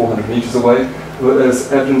 300-400 meters away. But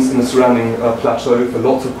there's evidence in the surrounding plateau for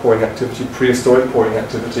lots of quarrying activity, prehistoric quarrying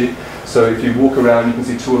activity. So if you walk around, you can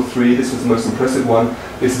see 2 or 3. This was the most impressive one.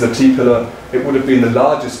 This is a T-pillar. It would have been the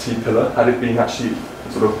largest T-pillar had it been actually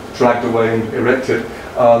sort of dragged away and erected.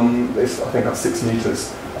 It's, I think, that's 6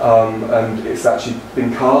 meters. And it's actually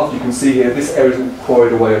been carved. You can see here, this area is all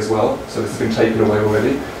quarried away as well, so this has been taken away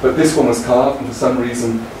already. But this one was carved, and for some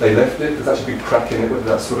reason they left it. There's actually been crack in it, whether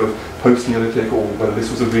that's sort of post-Neolithic or whether this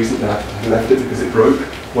was a reason they left it because it broke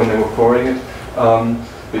when they were quarrying it.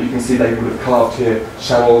 But you can see they would have carved here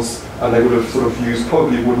channels, and they would have sort of used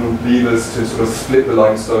probably wooden levers to sort of split the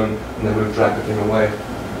limestone, and they would have dragged the thing away.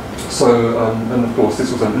 So, and of course, this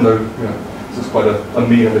was this was quite a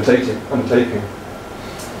mean undertaking.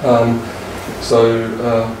 So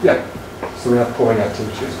we have quarrying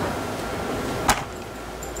activities.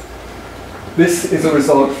 This is a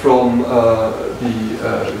result from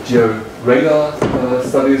the geo-radar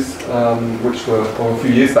studies, which were a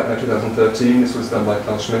few years back now, 2013. This was done by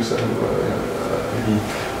Clare, and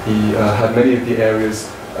he had many of the areas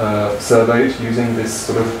surveyed using this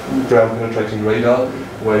sort of ground-penetrating radar,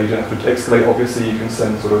 where you don't have to excavate. Obviously, you can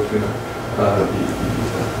send sort of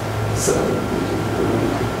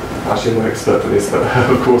actually I'm no expert for this, but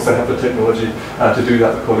of course I have the technology to do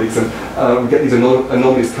that, the colleagues, and we get these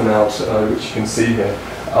anomalies come out, which you can see here.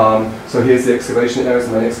 So here's the excavation area,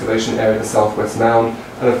 the main excavation area, the southwest mound,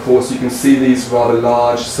 and of course you can see these rather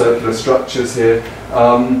large circular structures here,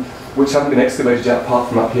 which haven't been excavated yet apart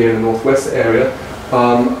from up here in the northwest area.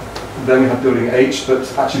 Then we have building H, but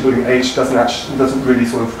actually building H doesn't really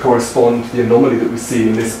sort of correspond to the anomaly that we see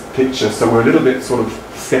in this picture, so we're a little bit sort of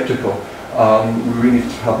skeptical. We really need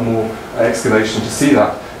to have more excavation to see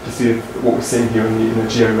that, to see if what we're seeing here in the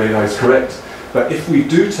geo-radar is correct. But if we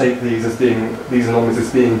do take these anomalies as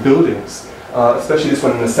being buildings, especially this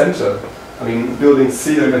one in the centre, I mean, building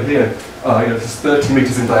C over here, this is 30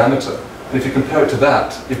 meters in diameter. And if you compare it to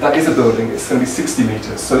that, if that is a building, it's going to be 60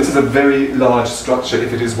 meters. So this is a very large structure,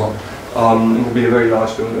 if it is one. It will be a very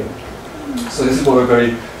large building. So this is why we're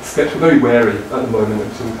very skeptical, very wary at the moment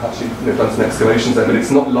until we've actually done some excavations there. But it's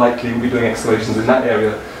not likely we'll be doing excavations in that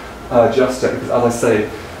area just yet, because as I say,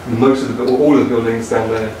 all of the buildings down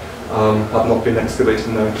there have not been excavated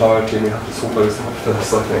in their entirety, and we have to sort those out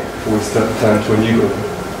first, I think, before we turn to a new building.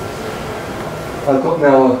 I've got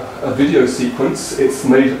now a video sequence. It's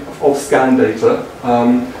made of scan data.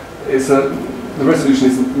 The resolution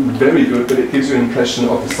isn't very good, but it gives you an impression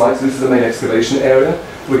of the site. So this is the main excavation area.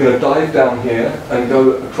 We're going to dive down here and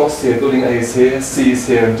go across here. Building A is here, C is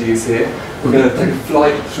here, and D is here. We're going to take a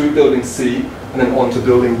flight through building C and then on to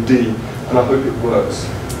building D. And I hope it works.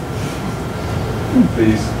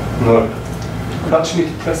 Please. No. You actually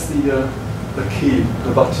need to press the key,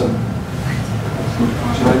 the button.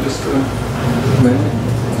 Should I just...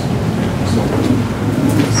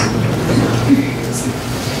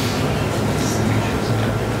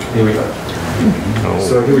 Here we go. Oh.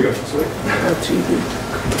 So here we go. Sorry.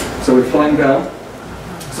 So we're flying down.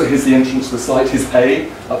 So here's the entrance to the site. Here's A.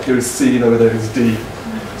 Up here is C, and over there is D.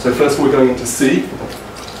 So first we're going into C. You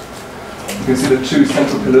can see the two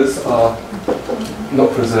central pillars are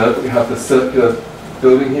not preserved. We have the circular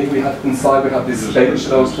building here. We have inside. We have this bench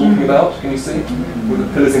that I was talking about. Can you see? With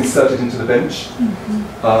the pillars inserted into the bench.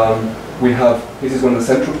 We have. This is one of the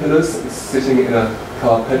central pillars. It's sitting in a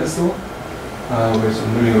carved pedestal. We're sort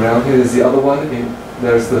of moving around here. There's the other one.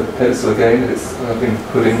 There's the pedestal again that it's been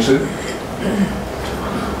put into.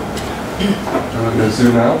 And I'm going to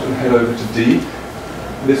zoom out and head over to D.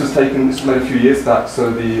 This was made a few years back,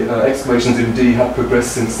 so the excavations in D have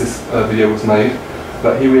progressed since this video was made.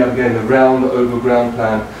 But here we have again the round oval ground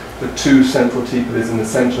plan, the two central T-pillars in the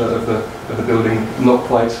centre of the building, not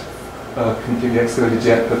quite completely excavated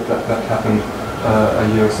yet, but that happened a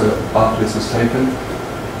year or so after this was taken.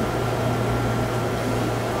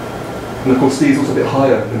 And of course D is also a bit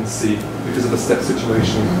higher than C because of the step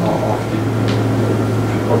situation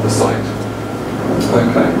of the site.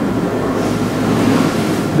 Okay.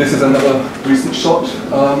 This is another recent shot.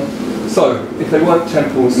 So, if they weren't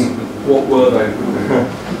temples, what were they?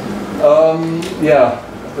 Yeah,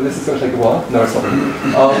 but this is going to take a while. No, it's not.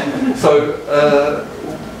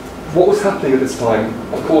 What was happening at this time?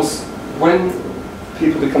 Of course, when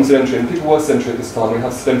people become sedentary, and people were sedentary at this time, we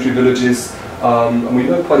have sedentary villages, and we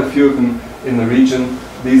know quite a few of them in the region.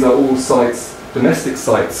 These are all sites, domestic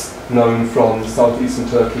sites, known from southeastern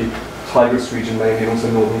Turkey, Tigris region mainly, and also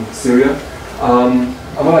northern Syria.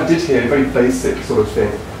 And what I did here, a very basic sort of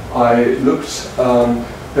thing, I looked,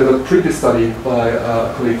 there's a previous study by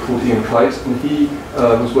a colleague called Ian Kite, and he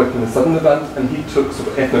was working in the southern Levant, and he took sort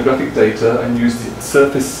of ethnographic data and used the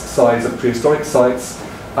surface size of prehistoric sites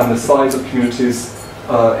and the size of communities,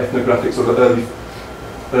 ethnographic sort of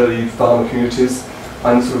early farmer communities,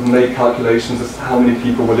 and sort of made calculations as to how many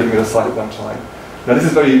people were living in a site at one time. Now this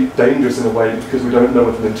is very dangerous in a way because we don't know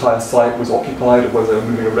whether the entire site was occupied or whether they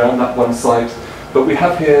were moving around that one site. But we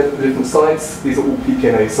have here the different sites. These are all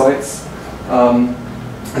PKNA sites.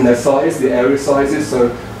 And their size, the area sizes,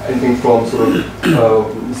 so anything from sort of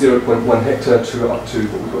 0.1 hectare to up to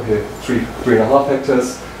what we've got here, 3.5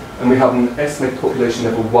 hectares. And we have an estimated population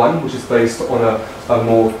level 1, which is based on a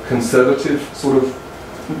more conservative sort of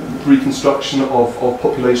reconstruction of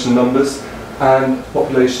population numbers, and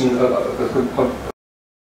population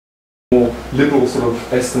more liberal sort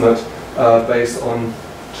of estimate based on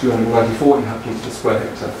 294 inhabitants per square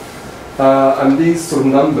hectare. And these sort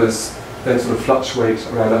of numbers then sort of fluctuate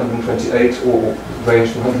around 128 or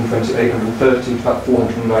range from 128, 130 to about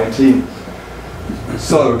 419.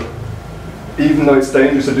 So, even though it's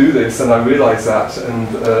dangerous to do this, and I realise that, and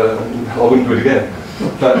I wouldn't do it again,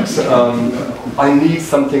 but I need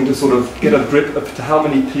something to sort of get a grip of to how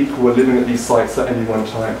many people were living at these sites at any one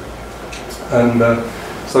time. And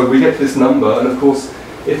so we get this number, and of course,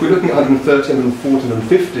 if we're looking at 130, 140,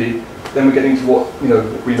 150, then we're getting to what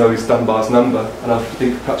we know is Dunbar's number, and I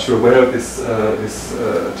think perhaps you're aware of this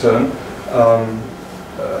term,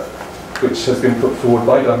 which has been put forward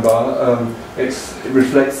by Dunbar. It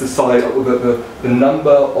reflects the size, the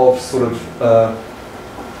number of sort of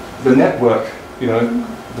the network,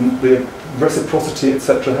 the reciprocity,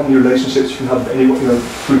 etc. How many relationships you can have with any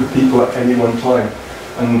group of people at any one time,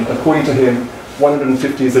 and according to him,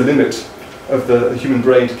 150 is the limit of the human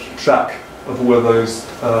brain to keep track of all of those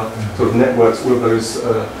sort of networks, all of those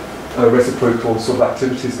reciprocal sort of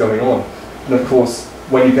activities going on. And of course,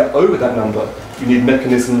 when you get over that number, you need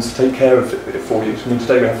mechanisms to take care of it for you. I mean,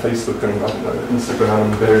 today we have Facebook and Instagram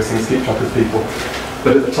and various things to keep track of people.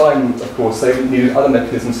 But at the time, of course, they needed other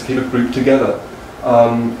mechanisms to keep a group together.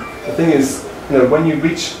 The thing is, when you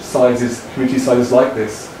reach sizes, community sizes like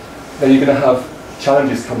this, then you're going to have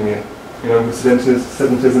challenges coming in. With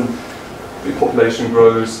sedentism, the population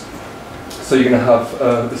grows, so you're going to have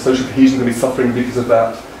the social cohesion going to be suffering because of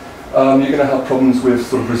that. You're going to have problems with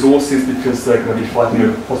sort of resources because they're going to be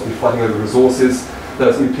possibly fighting over resources.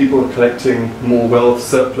 There's going to be people collecting more wealth,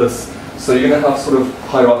 surplus. So you're going to have sort of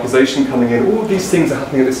hierarchization coming in. All of these things are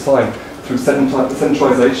happening at this time. through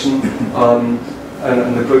centralisation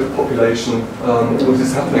and the growth of population, all this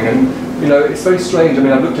is happening. And you know, it's very strange. I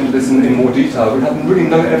mean, I've looked into this in more detail. We have really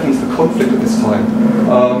no evidence for conflict at this time.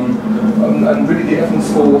 And really the evidence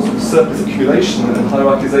for sort of surplus accumulation and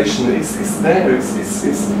hierarchization is there, it's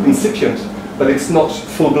incipient, but it's not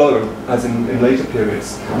full-blown as in later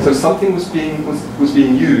periods. So something was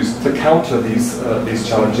being used to counter these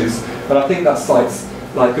challenges, and I think that sites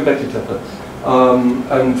like Göbekli Tepe.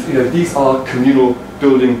 And you know, these are communal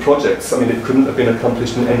building projects. I mean, it couldn't have been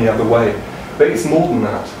accomplished in any other way. But it's more than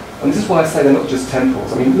that. And this is why I say they're not just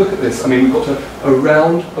temples. I mean, look at this. I mean, we've got a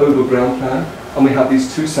round oval ground plan, and we have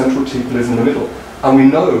these two central T-pillars in the middle. And we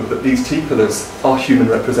know that these T-pillars are human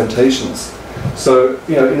representations. So,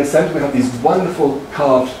 you know, in the centre we have these wonderful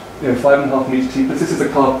carved, you know, 5.5 metre T-pillars. This is a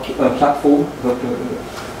carved platform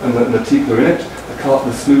and the T-pillar in it,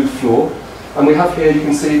 the smooth floor. And we have here, you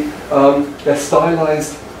can see, they're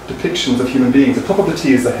stylised depictions of human beings. The top of the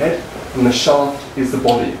T is the head, and the shaft is the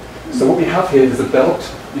body. So what we have here is a belt.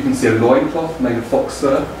 You can see a loincloth made of fox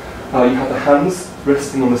fur. You have the hands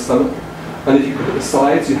resting on the stomach. And if you look at the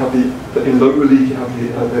sides, you have in low relief, you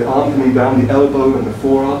have the arm coming down, the elbow and the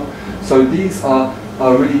forearm. So these are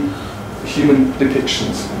really human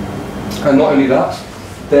depictions. And not only that,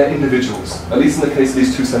 they're individuals, at least in the case of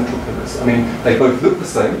these two central pillars. I mean, they both look the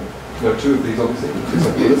same. There are two of these, obviously, two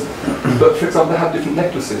central pillars. But for example, they have different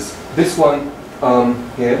necklaces. This one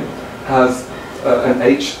here has an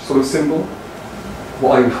H sort of symbol,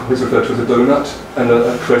 what I always refer to as a donut, and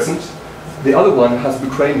a crescent. The other one has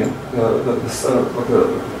Ukrainian, like the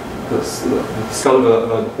skull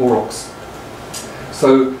of an aurochs.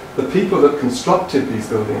 So the people that constructed these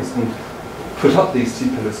buildings and put up these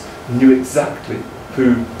T-pillars knew exactly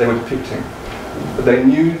who they were depicting. They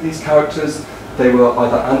knew these characters. They were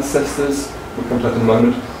either ancestors, we'll come to that in a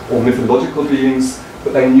moment, or mythological beings,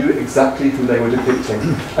 but they knew exactly who they were depicting.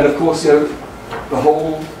 And of course, you know, the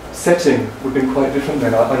whole setting would have been quite different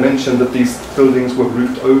then. I mentioned that these buildings were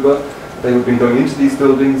roofed over. They would have been going into these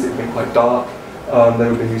buildings, it would have been quite dark. They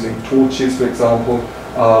would have been using torches, for example.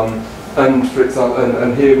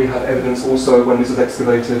 And here we have evidence also when this was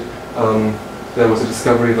excavated, there was a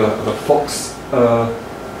discovery of a fox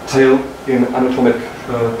tail in anatomic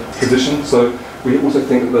position. So we also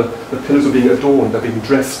think that the pillars were being adorned, they're being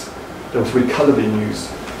dressed, there was really colour being used.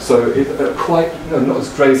 So quite, you know, not as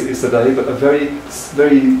grey as it is today, but a very,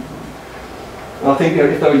 I think, you know,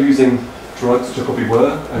 if they were using drugs, which they probably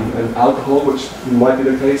were, and alcohol, which might be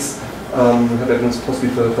the case, we have evidence possibly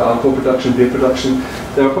for alcohol production, beer production,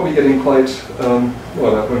 they were probably getting quite,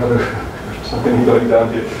 well, I won't have something going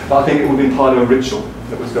down here, but I think it would have been part of a ritual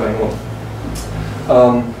that was going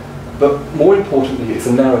on. But more importantly, it's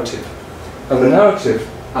a narrative. And the narrative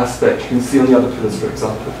aspect you can see on the other pillars, for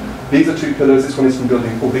example. These are two pillars, this one is from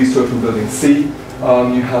building, or these two are from building C.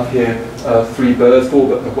 You have here 3 birds,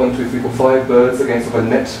 1, 2, 3, 4, 5 birds against a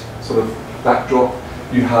net sort of backdrop.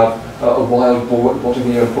 You have a wild boar at the bottom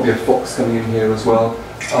here, and probably a fox coming in here as well.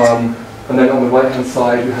 And then on the right hand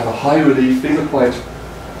side you have a high relief. These are quite,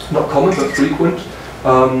 not common, but frequent.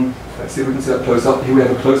 Let's see if we can see that close up. Here we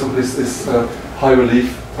have a close up of this high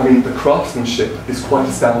relief. I mean, the craftsmanship is quite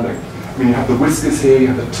astounding. I mean, you have the whiskers here, you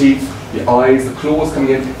have the teeth, the eyes, the claws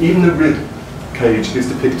coming in, even the rib cage is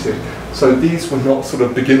depicted. So these were not sort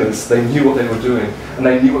of beginners, they knew what they were doing, and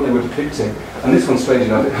they knew what they were depicting. And this one, strange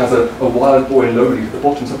enough, it has a wild boar in low relief at the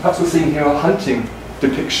bottom, so perhaps we're seeing here a hunting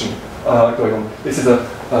depiction going on. This is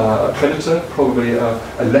a predator, probably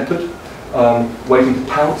a leopard, waiting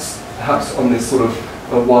to pounce, perhaps on this sort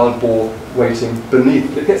of wild boar waiting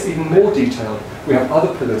beneath. It gets even more detailed. We have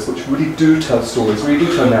other pillars which really do tell stories, really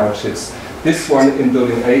do tell narratives. This one in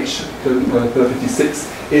building H, pillar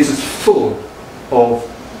 56, is just full of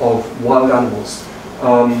wild animals.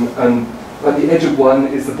 And at the edge of one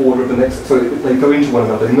is the border of the next, so they go into one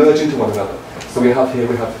another, they merge into one another. So we have here,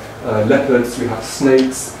 we have leopards, we have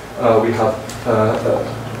snakes, we have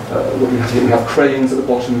what we have here, we have cranes at the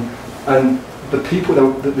bottom, and the people,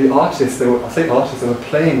 the artists, I say artists, they were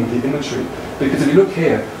playing with the imagery. Because if you look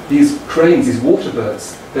here, these cranes, these water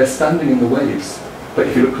birds, they're standing in the waves. But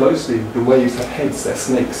if you look closely, the waves have heads, they're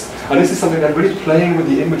snakes. And this is something they're really playing with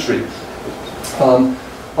the imagery. On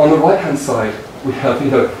the right-hand side, we have,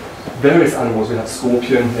 you know, various animals. We have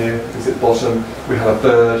scorpion here, is at the bottom. We have a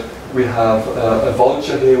bird. We have a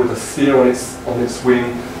vulture here with a spear on its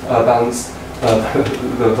wing balanced.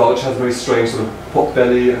 The vulture has a very strange sort of pot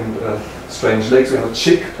belly and strange legs. We have a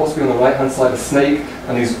chick, possibly on the right-hand side, a snake,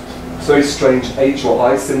 and these very strange H or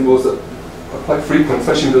I symbols that are quite frequent,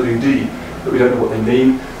 especially in building D, that we don't know what they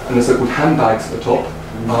mean. And there's so-called handbags at the top,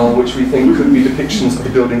 which we think could be depictions of the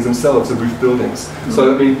buildings themselves, the roof buildings.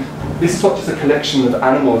 So, I mean, this is not just a collection of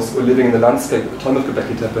animals that were living in the landscape at the time of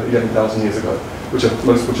Göbekli Tepe 11,000 years ago,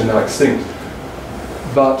 most of which are now extinct,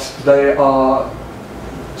 but they are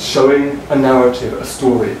showing a narrative, a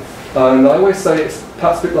story. And I always say it's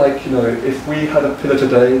perhaps a bit like, you know, if we had a pillar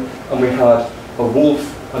today and we had a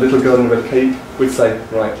wolf, a little girl in a red cape, we'd say,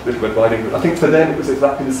 right, Little Red Riding Hood. I think for them it was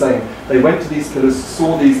exactly the same. They went to these pillars,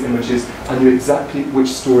 saw these images, and knew exactly which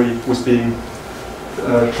story was being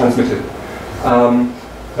transmitted.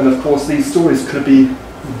 And of course, these stories could be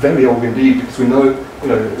very old indeed, because we know, you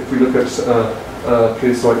know, if we look at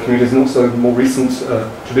prehistoric communities and also more recent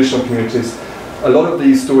traditional communities, a lot of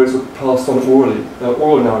these stories were passed on orally,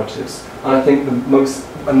 oral narratives. And I think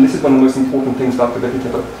and this is one of the most important things about Göbekli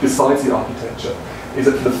Tepe, besides the architecture, is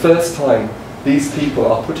that for the first time, these people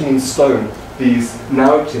are putting in stone these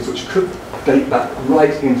narratives which could date back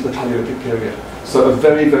right into the Paleolithic period. So a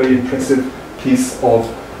very, very impressive piece of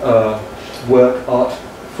work, art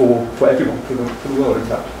for everyone, for the world in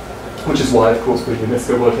fact. Which is why, of course, we're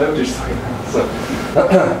UNESCO World Heritage Site now. So,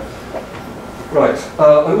 right,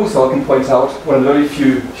 and also I can point out one of the very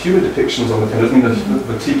few human depictions on the pillars. I mean,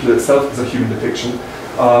 the T-pillar itself is a human depiction.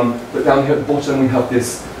 But down here at the bottom we have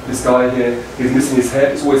this guy here. He's missing his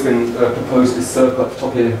head. It's always been proposed this circle at the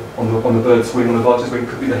top here on the bird's wing, on the varnish wing,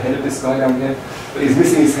 could be the head of this guy down here. But he's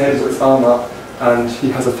missing his head, so his arm up, and he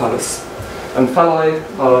has a phallus. And phalli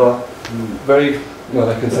are very, well,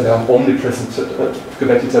 I can say they are omnipresent at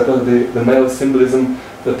Göbekli Tepe. The male symbolism,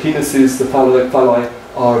 the penises, the phalli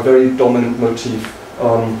are a very dominant motif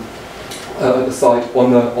at the site,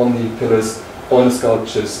 on the pillars, on the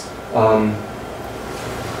sculptures. And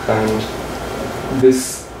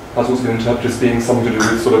this has also been interpreted as being something to do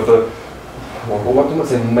with sort of the, well, I'm not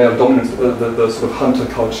saying male dominance, but the sort of hunter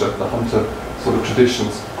culture, the hunter sort of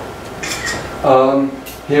traditions.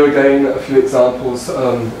 Here again, a few examples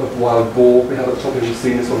of wild boar. We have at the top, you've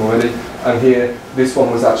seen this one already. And here, this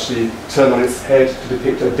one was actually turned on its head to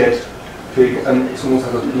depict a dead pig, and it almost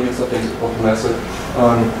has a penis, I think, at the bottom there. So,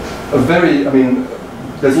 I mean,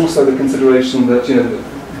 there's also the consideration that, you know,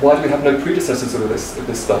 why do we have no predecessors of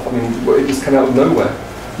this stuff? I mean, it just came out of nowhere.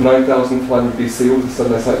 9,500 BC, all of a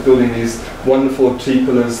sudden they started building these wonderful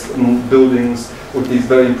T-pillars and buildings with these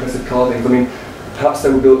very impressive carvings. I mean, perhaps they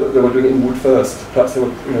were doing it in wood first. Perhaps they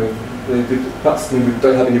were, you know, perhaps, I mean, we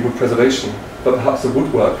don't have any wood preservation, but perhaps the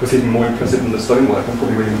woodwork was even more impressive than the stonework, and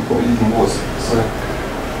probably even was.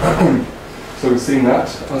 So we've seen that.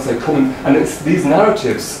 I say common, and it's these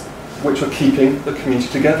narratives which were keeping the community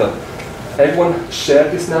together. Everyone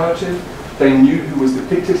shared this narrative. They knew who was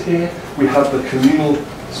depicted here. We have the communal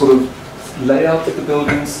sort of layout of the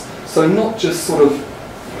buildings. So not just sort of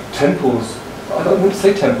temples. I don't want to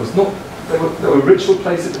say temples. They were ritual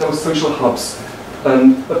places, but they were social hubs.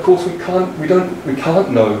 And of course, we can't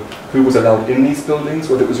know who was allowed in these buildings,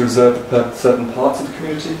 whether it was reserved for certain parts of the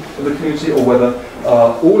community, or whether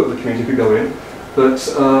all of the community could go in. But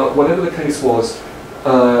whatever the case was,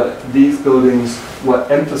 these buildings were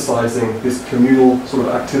emphasizing this communal sort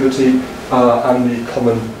of activity and the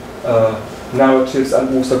common narratives,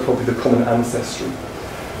 and also probably the common ancestry.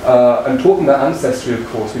 And talking about ancestry, of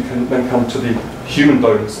course, we can then come to the human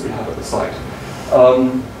bones that we have at the site.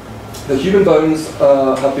 The human bones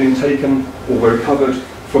have been taken or were recovered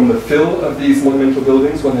from the fill of these monumental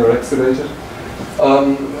buildings when they were excavated.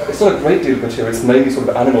 It's not a great deal of material, it's mainly sort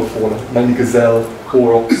of animal fauna, mainly gazelle,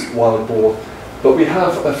 aurochs, wild boar. But we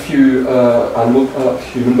have a few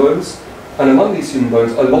human bones, and among these human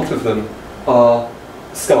bones, a lot of them are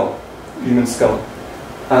skull, human skull.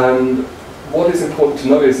 And what is important to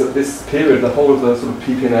know is that this period, the whole of the sort of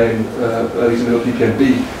PPNA and early to middle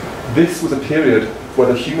PPNB, this was a period where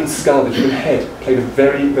the human skull, the human head, played a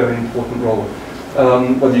very, very important role.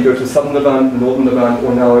 Whether you go to southern Levant, northern Levant,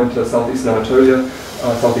 or now into southeast Anatolia,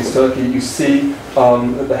 southeast Turkey, you see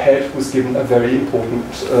that the head was given a very important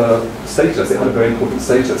status. It had a very important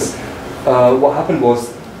status. What happened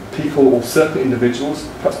was people, or certain individuals,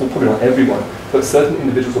 perhaps probably not everyone, but certain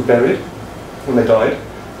individuals were buried when they died,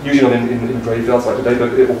 usually not in graveyards like today,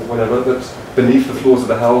 but whatever, but beneath the floors of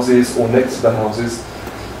the houses or next to the houses.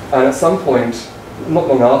 And at some point, not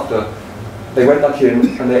long after, they went back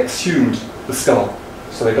in and they exhumed the skull.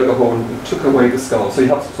 So they dug a hole and took away the skull. So you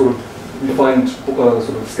have to sort of, you find sort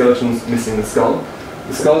of skeletons missing the skull.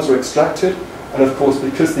 The skulls were extracted, and of course,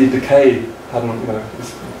 because the decay hadn't, you know,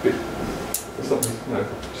 it's not, you know,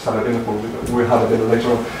 just had it in the form, we'll have it in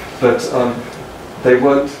later on, but they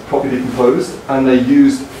weren't properly decomposed, and they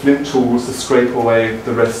used flint tools to scrape away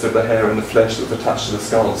the rest of the hair and the flesh that was attached to the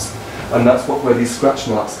skulls. And that's where these scratch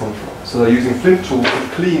marks come from. So they're using flint tools to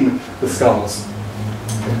clean the skulls.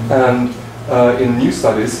 And in new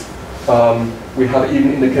studies, we have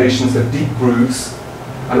even indications of deep grooves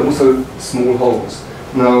and also small holes.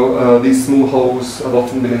 Now, these small holes have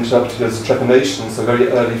often been interpreted as trepanation, so very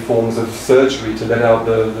early forms of surgery to let out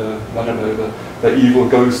the evil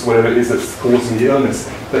ghost, whatever it is that's causing the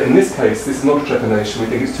illness. But in this case, this is not a trepanation. We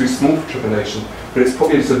think it's too small for trepanation, but it's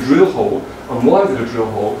probably just a drill hole. And why is it a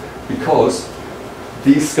drill hole? Because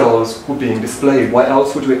these skulls were being displayed. Why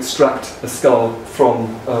else would you extract a skull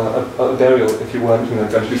from a burial if you weren't going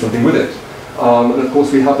to do something with it? And of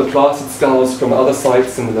course, we have the plastered skulls from other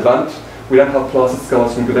sites in the Levant. We don't have plastered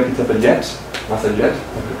skulls from Göbekli Tepe yet. I say yet,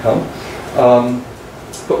 that could come.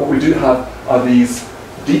 But what we do have are these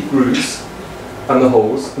deep grooves and the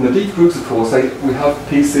holes. And the deep grooves, of course, we have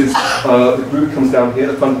pieces, the groove comes down here,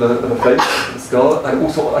 the front of the face, the skull, and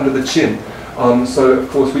also under the chin. So, of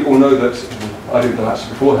course, we all know that, I didn't know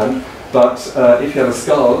actually beforehand, but if you have a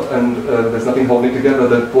skull and there's nothing holding it together,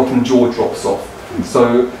 the bottom jaw drops off.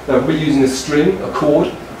 So we're using a string, a cord,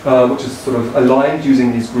 which is sort of aligned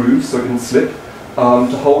using these grooves so it didn't slip,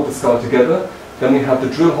 to hold the skull together. Then we have the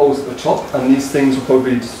drill holes at the top, and these things will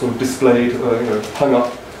probably be sort of displayed, hung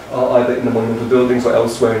up either in the monumental buildings or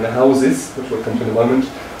elsewhere in the houses, which we'll come to in a moment.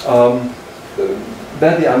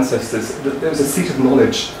 They're the ancestors. There was a seat of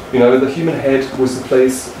knowledge. The human head was the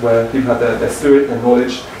place where people had their spirit, their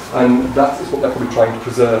knowledge, and that is what they're probably trying to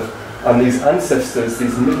preserve. And these ancestors,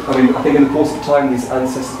 I think in the course of time, these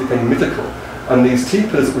ancestors became mythical. And these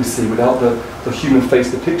T-pillars that we see without the human face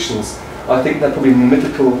depictions, I think they're probably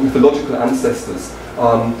mythological ancestors.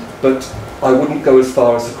 But I wouldn't go as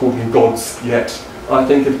far as to call them gods yet. I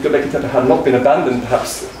think if Göbekli Tepe had not been abandoned,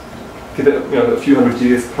 perhaps give it a few hundred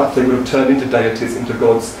years, perhaps they would have turned into deities, into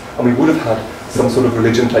gods, and we would have had some sort of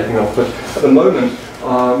religion taking off. But at the moment,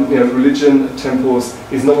 religion, temples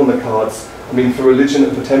is not on the cards. I mean, for religion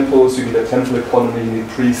and for temples, you need a temple economy, you need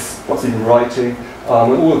priests, what's even writing.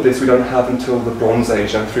 And all of this we don't have until the Bronze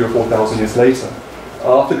Age, and 3,000 or 4,000 years later.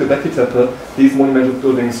 After Göbekli Tepe, these monumental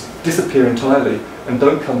buildings disappear entirely and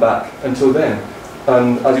don't come back until then.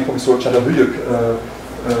 And as you probably saw at Çatalhöyük,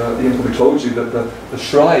 Ian probably told you that the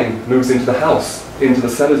shrine moves into the house, into the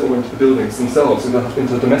cellars or into the buildings themselves,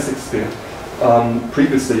 into the domestic sphere.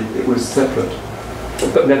 Previously, it was separate.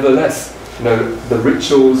 But nevertheless, the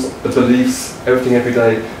rituals, the beliefs, everything every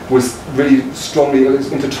day was really strongly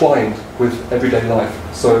intertwined with everyday life.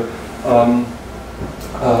 So,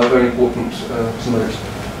 very important to note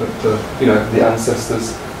that the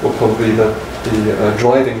ancestors were probably the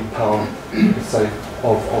driving power, you could say,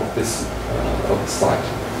 of this site.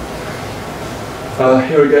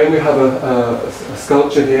 Here again we have a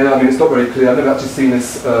sculpture here. I mean, it's not very clear. I've never actually seen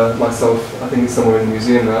this myself. I think it's somewhere in the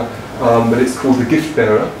museum now. But it's called the Gift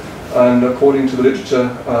Bearer. And according to the literature,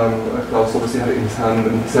 Klaus obviously had it in his hand,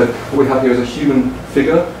 and he said what we have here is a human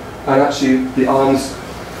figure, and actually the arms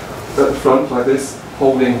at the front like this,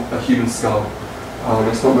 holding a human skull.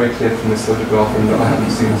 It's not very clear from this photograph, and I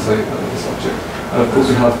haven't seen this object. And of course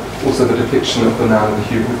we have also the depiction of the man, the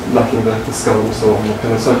human, lacking the skull also on the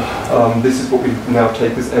pillar. So this is what we now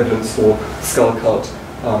take as evidence for skull cult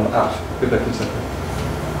at Göbekli Tepe.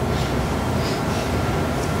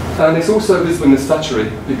 And it's also visible in the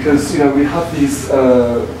statuary, because we have these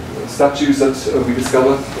statues that we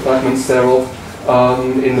discover fragments thereof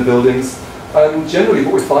in the buildings, and generally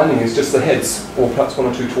what we're finding is just the heads, or perhaps one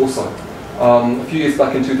or two torso. A few years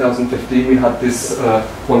back in 2015 we had this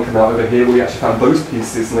one come out over here where we actually found both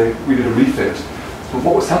pieces, and we did a refit. But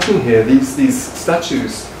what was happening here, these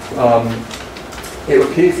statues,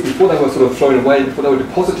 it appears that before they were sort of thrown away, before they were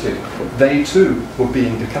deposited, they too were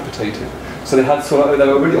being decapitated. So they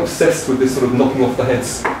were really obsessed with this sort of knocking off the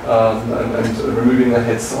heads and removing the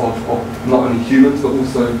heads of not only humans but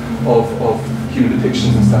also of human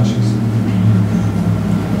depictions and statues.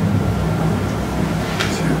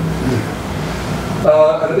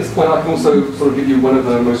 And at this point I can also sort of give you one of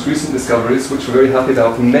the most recent discoveries, which we're very happy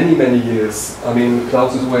about for many, many years. I mean,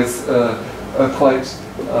 Klaus was always quite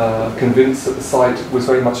convinced that the site was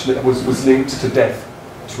very much was linked to death,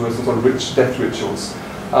 to some sort of rich death rituals.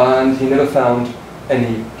 And he never found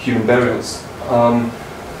any human burials.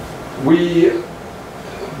 We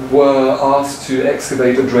were asked to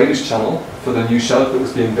excavate a drainage channel for the new shelter that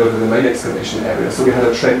was being built in the main excavation area. So we had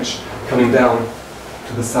a trench coming down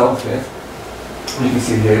to the south here. You can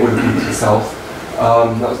see here, we're looking to the south.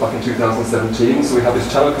 That was back in 2017. So we have this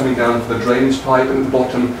channel coming down for the drainage pipe, and at the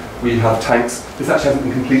bottom we have tanks. This actually hasn't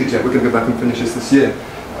been completed yet. We're going to go back and finish this year.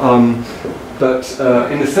 But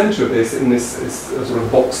in the centre of this, in this sort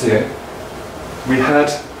of box here, we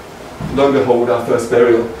had, lo and behold, our first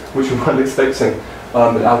burial, which we weren't expecting,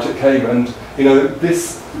 but out it came. And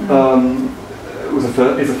this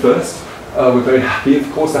is a first. We're very happy,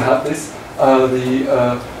 of course, to have this.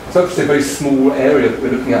 It's obviously a very small area that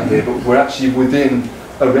we're looking at here, but we're actually within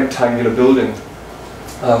a rectangular building.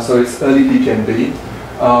 So it's early PPMB,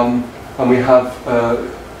 and we have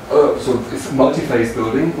it's a multi-phase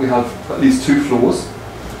building. We have at least 2 floors.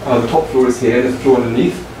 The top floor is here. There's a floor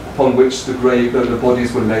underneath upon which the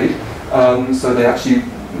bodies were laid. So they actually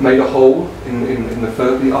made a hole in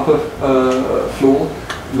the upper floor,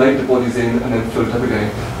 laid the bodies in, and then filled it up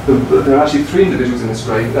again. There are actually 3 individuals in this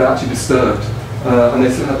grave. They're actually disturbed, and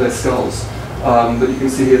they still have their skulls. But you can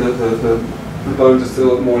see here that the bones are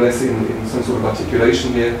still more or less in some sort of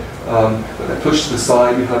articulation here. But they're pushed to the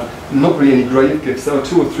side. We have not really any grave gifts. There are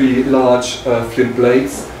 2 or 3 large flint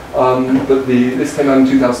blades. But this came out in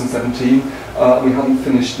 2017. We haven't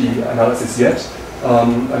finished the analysis yet.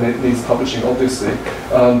 And it needs publishing, obviously.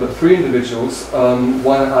 But 3 individuals, 1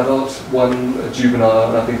 adult, 1 juvenile,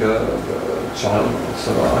 and I think a child.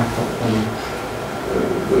 So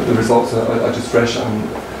the results are just fresh.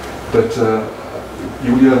 But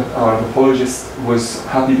Julia, our anthropologist, was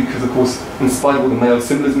happy because, of course, in spite of all the male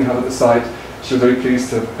symbolism we have at the site, she was very pleased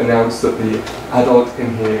to announce that the adult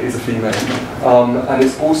in here is a female. And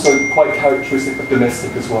it's also quite characteristic of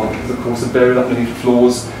domestic as well, because of course the burial underneath the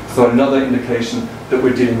floors, so another indication that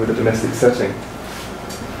we're dealing with a domestic setting.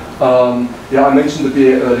 I mentioned the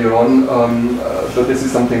beer earlier on, but this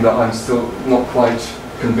is something that I'm still not quite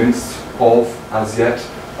convinced of as yet.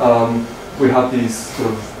 We have these sort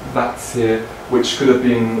of vats here, which could have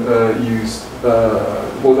been used,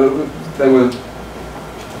 there were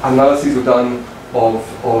analyses were done of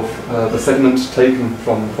the sediment taken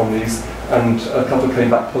from these, and a couple came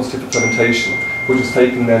back positive for fermentation, which was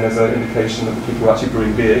taken then as an indication that the people were actually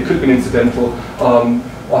brewing beer. It could have been incidental.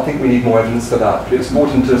 I think we need more evidence for that. But it's more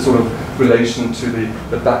into sort of relation to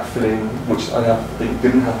the backfilling, which I think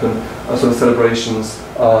didn't happen, sort of celebrations,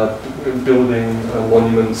 building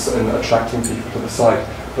monuments and attracting people to the site.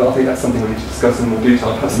 But I think that's something we need to discuss in more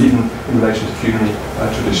detail, perhaps even in relation to funerary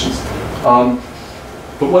traditions.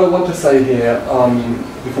 But what I want to say here,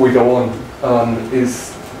 before we go on,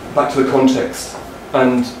 is back to the context.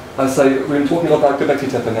 And I say, we've been talking a lot about Göbekli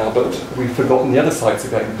Tepe now, but we've forgotten the other sites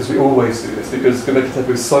again, because we always do this, because Göbekli Tepe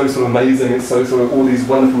is so sort of amazing, it's so sort of all these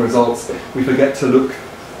wonderful results, we forget to look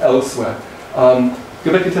elsewhere.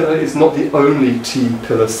 Göbekli Tepe is not the only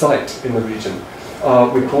T-pillar site in the region.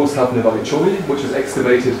 We of course have Nevali, which was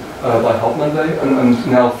excavated by Hauptmann and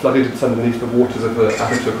now flooded underneath the waters of the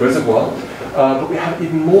Atatürk Reservoir. But we have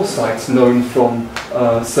even more sites known from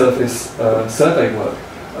surface survey work.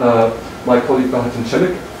 My colleague Valentin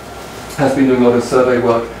Celik has been doing a lot of survey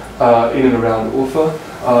work in and around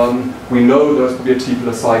Urfa. We know there's probably a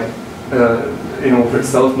T-pillar site in Urfa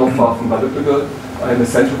itself, not far from Balıklıgöl, in the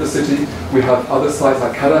centre of the city. We have other sites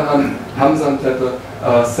like Karahan, Hamzan Tepe,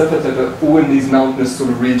 Sefer Tepe, all in these mountainous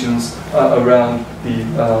sort of regions around the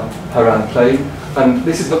Haran Plain. And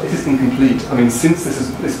this is incomplete. I mean, since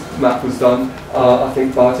this map was done, I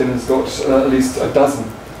think Barton has got at least a dozen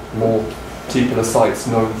more T-pillar sites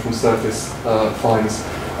known from surface finds.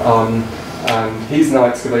 And he's now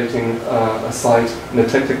excavating a site in the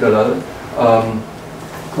Teknik Dalal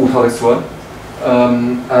called Haliswar.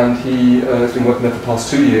 And he has been working there for the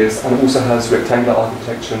past 2 years, and also has rectangular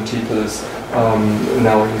architecture and T-pillars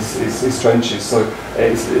now in his trenches. So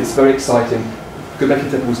it's very exciting.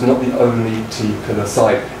 Göbekli Tepe was not the only T-pillar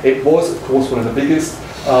site. It was, of course, one of the biggest,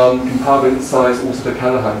 comparable in size also to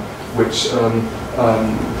Karahan, which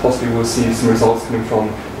possibly we'll see some results coming from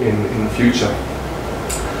in the future.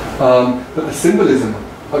 But the symbolism,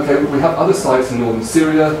 okay, we have other sites in northern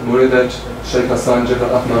Syria, Muridet, Sheikh Hassan, Jebel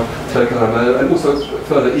Ahmar, Tel Karamel, and also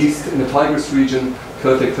further east in the Tigris region,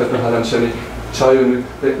 Kirtik, Tepe, Halancheli, Chayonu.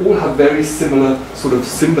 They all have very similar sort of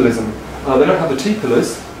symbolism. They don't have the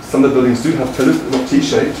T-pillars. Some of the buildings do have pillars, but not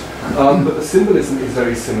T-shaped, but the symbolism is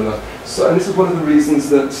very similar. So, and this is one of the reasons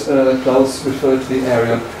that Klaus referred to the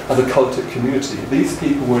area as a cultic community. These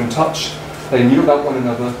people were in touch, they knew about one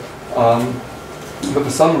another, but for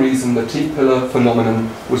some reason the T-pillar phenomenon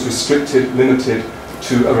was restricted, limited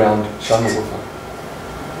to around Şanlıurfa.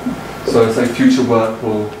 So I say future work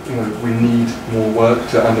will, we need more work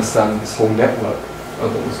to understand this whole network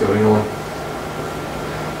of what was going on.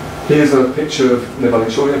 Here's a picture of Nevali.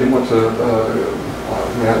 I didn't want to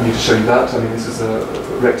need to show you that. I mean, this is a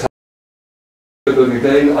rectangle building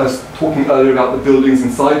again. I was talking earlier about the buildings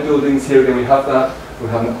inside buildings. Here again we have that. We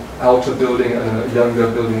have an outer building and a younger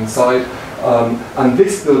building inside. And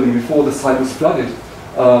this building, before the site was flooded,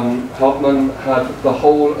 Hauptmann had the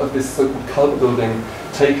whole of this so-called cult building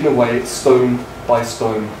taken away stone by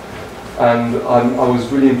stone. And I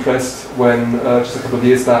was really impressed when, just a couple of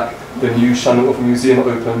years back, the new Şanlıurfa Museum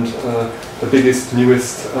opened, the biggest,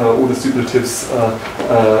 newest, all the superlatives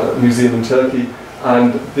museum in Turkey.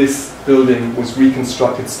 And this building was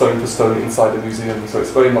reconstructed stone for stone inside the museum. So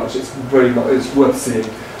it's it's worth seeing.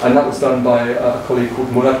 And that was done by a colleague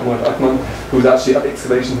called Murat Akman, who was actually at the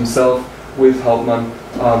excavation himself with Haltman.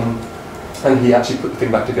 And he actually put the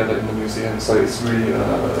thing back together in the museum. So it's really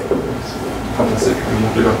fantastic.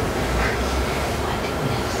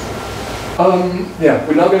 Yeah,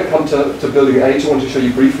 we're now going to come to building H. I want to show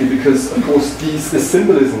you briefly because, of course, this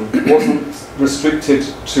symbolism wasn't restricted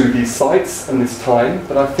to these sites and this time,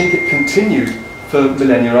 but I think it continued for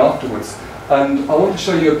millennia afterwards. And I want to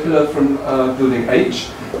show you a pillar from building H.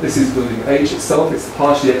 This is building H itself. It's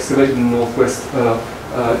partially excavated in the northwest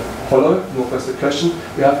hollow, northwest depression.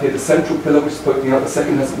 We have here the central pillar, which is poking out. The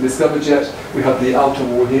second hasn't been discovered yet. We have the outer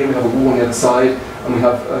wall here. We have a wall on the other side, and we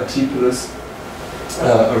have T-pillars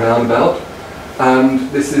around about. And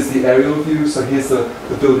this is the aerial view. So here's the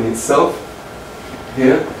building itself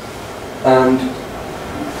here, and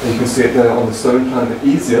you can see it there on the stone plan a bit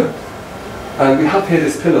easier. And we have here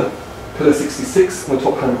this pillar 66 in the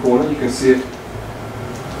top hand corner. You can see it.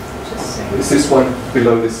 It's this one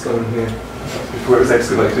below this stone here, before it was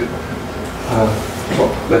excavated.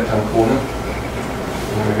 Top left hand corner.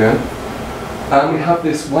 There we go. And we have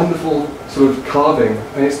this wonderful sort of carving,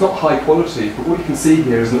 and it's not high quality, but what you can see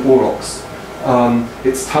here is an aurochs.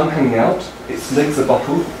 Its tongue hanging out, its legs are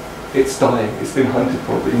buckled, it's dying, it's been hunted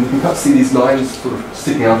probably. And you can perhaps see these lines sort of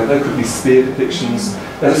sticking out. There could be spear depictions.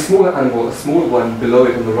 There's a smaller animal, a smaller one below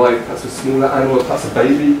it on the right, perhaps a smaller animal, perhaps a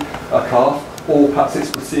baby, a calf, or perhaps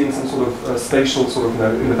it's seeing some sort of spatial sort of,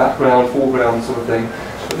 in the background, foreground sort of thing.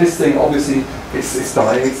 But this thing, obviously, it's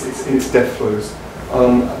dying, it's in its death throes.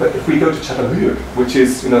 But if we go to Çatalhöyük, which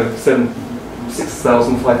is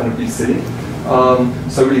 6,500 BC,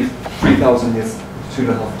 so really 3,000 years,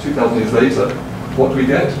 2,000 years later, what do we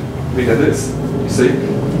get? We get this. You see,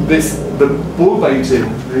 the bull baiting,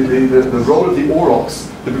 the role of the aurochs,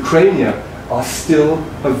 the bucrania, are still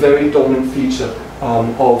a very dominant feature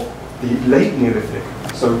of the late Neolithic.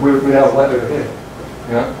 So we're now right over here.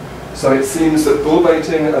 Yeah. So it seems that bull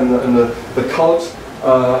baiting and the cult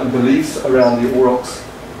and beliefs around the aurochs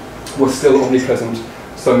were still omnipresent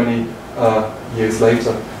so many years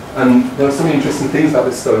later. And there are so many interesting things about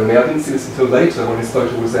this stone. I mean, I didn't see this until later when this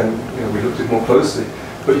photo was then, we looked at it more closely.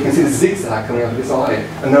 But you can see the zigzag coming out of his eye.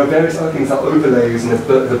 And there are various other things like overlays, and there's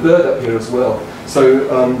the bird up here as well. So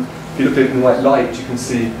if you look at it in white light, you can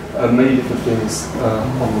see many different things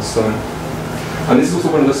on the stone. And this is also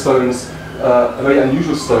one of the stones, a very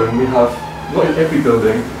unusual stone. We have, not in every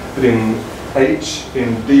building, but in H,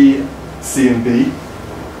 in B, C and B,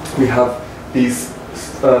 we have these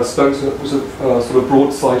stones that was sort of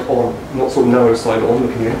broadside on, not sort of narrow side on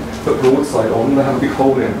looking in, but broadside on, and they have a big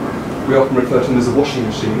hole in. We often refer to them as the washing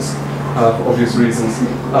machines, for obvious reasons.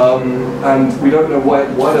 And we don't know why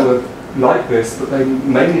they were like this, but they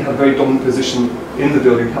mainly have a very dominant position in the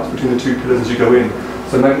building, perhaps between the two pillars as you go in.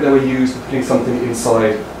 So maybe they were used for putting something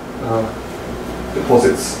inside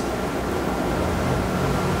deposits.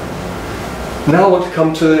 Now I want to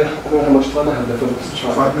come to, I don't know how much time I have left, let's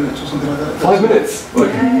try. 5 minutes or something like that? 5 minutes?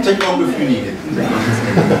 Okay. Take longer if you need it.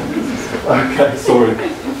 Okay, sorry.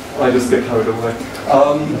 I just get carried away.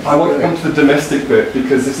 I want to come to the domestic bit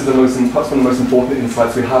because this is perhaps one of the most important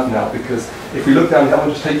insights we have now, because if we look down here, I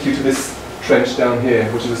want to take you to this trench down here,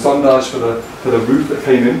 which is a sondage for the roof that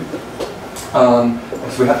came in.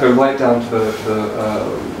 So we have to go right down to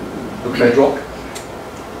the bedrock.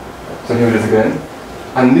 So here it is again.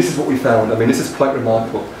 And this is what we found. I mean, this is quite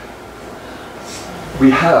remarkable.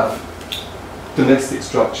 We have domestic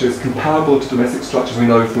structures comparable to domestic structures we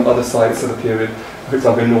know from other sites of the period. For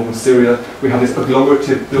example, in northern Syria, we have this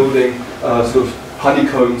agglomerative building, sort of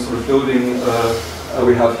honeycomb sort of building.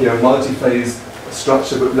 We have here a multi-phase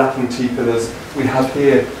structure but lacking T-pillars. We have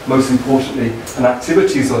here, most importantly, an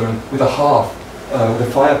activity zone with a hearth, with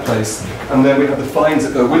a fireplace, and then we have the finds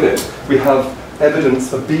that go with it. We have evidence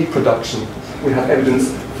for bead production. We have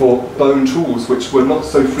evidence for bone tools, which were not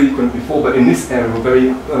so frequent before, but in this area were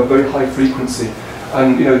very high frequency.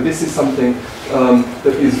 And this is something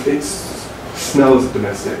that smells of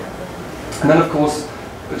domestic. And then, of course,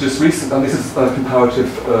 just recent, and this is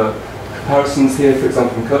comparative comparisons here, for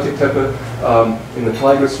example, from Göbekli Tepe in the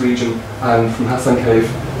Tigris region, and from Hasan Cave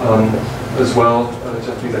as well,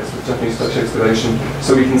 Japanese excavation.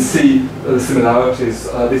 So we can see the similarities.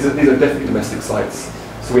 These are definitely domestic sites.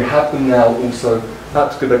 So we have them now also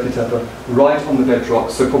at Göbekli Tepe, right on the bedrock,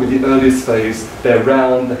 so probably the earliest phase. They're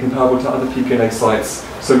round, they're comparable to other PPNA sites.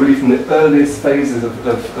 So really from the earliest phases of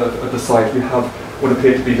the site, we have what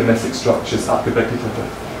appear to be domestic structures at Göbekli Tepe.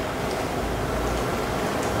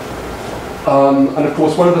 And of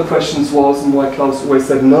course, one of the questions was, and why Klaus always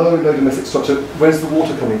said, no domestic structure, where's the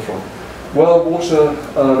water coming from? Well, water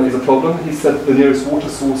is a problem. He said the nearest water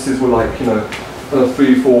sources were like,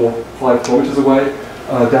 3, 4, 5 kilometers away,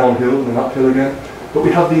 downhill and uphill again. But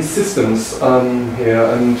we have these systems here,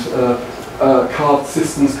 and carved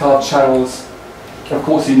systems, carved channels. Of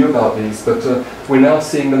course you knew about these, but we're now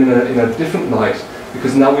seeing them in a different light,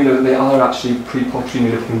 because now we know that they are actually pre-pottery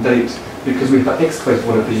Neolithic date, because we have excavated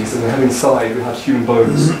one of these, and we have inside, we had human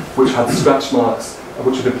bones, which had scratch marks,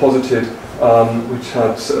 which were deposited, which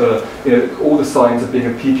had all the signs of being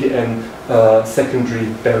a PPN secondary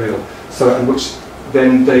burial. So, and which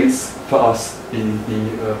then dates for us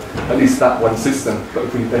at least that one system. But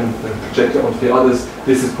if we then project it onto the others,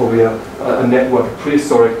 this is probably a network, a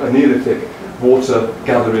prehistoric, a Neolithic water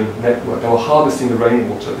gathering network. Now we're harvesting the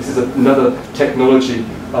rainwater. This is another technology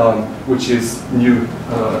which is new.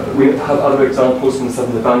 We have other examples from the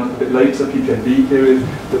Southern Levant a bit later, PPNB period,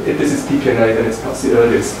 but if this is PPNA, then it's perhaps the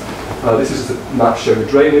earliest. This is just a map showing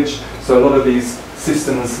drainage. So a lot of these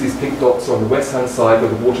systems, these pink dots are on the west-hand side where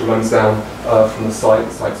the water runs down from the site.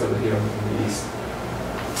 The site's over here in the east.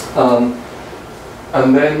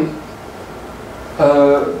 And then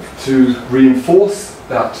to reinforce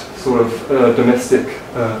that sort of domestic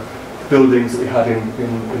buildings that we had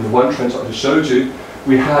in the one trench I just showed you,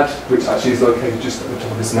 we had, which actually is located just at the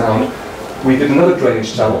top of this mound, we did another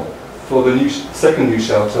drainage channel for the second new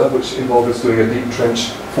shelter, which involved us doing a deep trench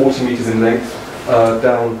 40 meters in length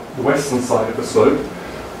down the western side of the slope.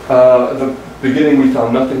 At the beginning we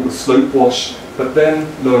found nothing but slope wash, but then,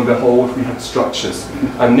 lo and behold, we had structures.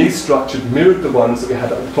 And these structures mirrored the ones that we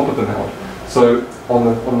had at the top of the mound, so on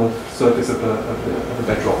the surface of the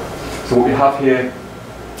bedrock. So what we have here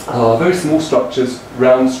are very small structures,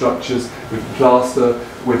 round structures, with plaster,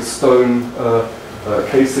 with stone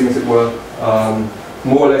casing, as it were,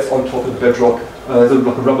 more or less on top of the bedrock. There's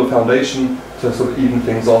like a rubber foundation to sort of even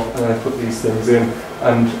things off, and I put these things in.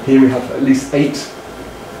 And here we have at least 8.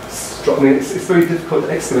 I mean, it's very difficult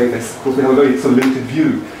to excavate this. Of course, we have a very sort of limited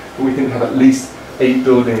view, but we think we have at least 8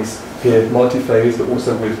 buildings here, multi-phase, but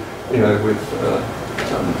also with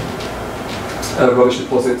rubbish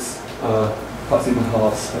deposits, perhaps even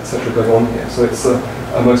hearths, etc. going on here. So it's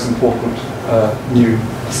a most important new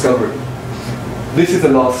discovery. This is the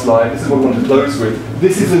last slide. This is what we want to close with.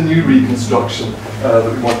 This is a new reconstruction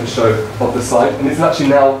that we want to show of the site, and it's actually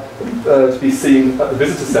now to be seen at the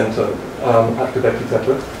visitor centre at Göbekli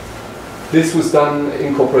Tepe. This was done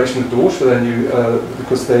in cooperation with Dorsch,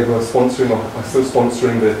 because they were sponsoring, or are still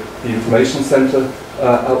sponsoring, the information centre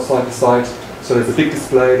outside the site. So there's a big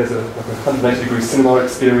display, there's a 180-degree cinema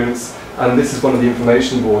experience, and this is one of the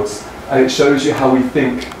information boards. And it shows you how we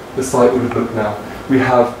think the site would have looked now. We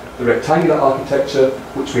have the rectangular architecture,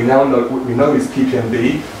 which we now know is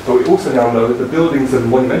PPNB, but we also now know that the buildings, the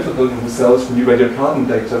monumental buildings themselves from new radiocarbon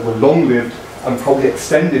data, were long-lived and probably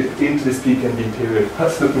extended into this PPNB period.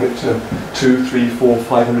 That's looking at 2, 3, 4,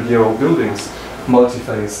 500-year-old buildings,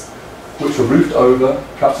 multi-phase, which were roofed over,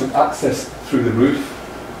 perhaps with access through the roof.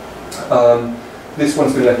 This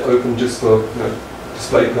one's been left open just for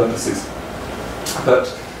display purposes.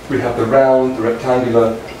 But we have the round, the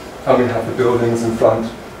rectangular, and we have the buildings in front.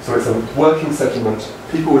 So it's a working settlement.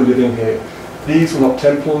 People were living here. These were not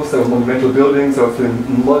temples, they were monumental buildings, they were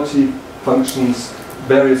filling multi-functions,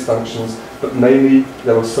 various functions, but mainly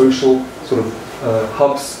they were social sort of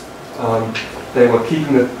hubs. They were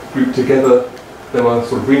keeping the group together, they were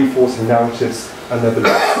sort of reinforcing narratives and their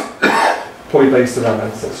beliefs, probably based around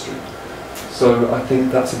ancestry. So I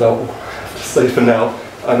think that's about all I have to say for now,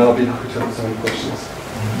 and I'll be happy to answer any questions.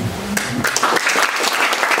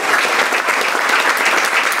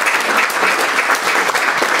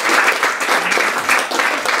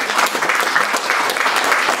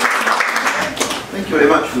 Thank you very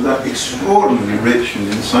much for that extraordinarily rich and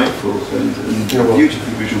insightful and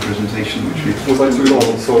beautifully visual presentation, which we... Was I too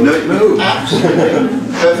long? Sorry. No, absolutely.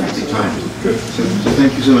 Perfectly timed. So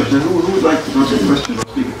thank you so much. Now, who would like to ask a question or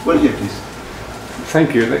speak? One here, please.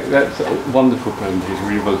 Thank you. That's a wonderful presentation.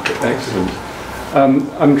 Really was excellent.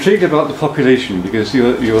 I'm intrigued about the population, because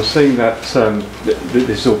you're saying that this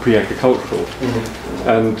is all pre-agricultural,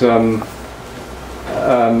 and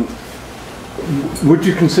would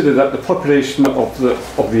you consider that the population of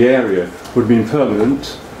the area would have been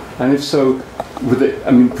permanent? And if so, would they,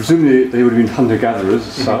 I mean, presumably they would have been hunter-gatherers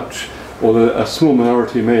as such, or a small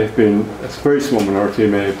minority may have been, a very small minority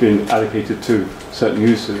may have been allocated to certain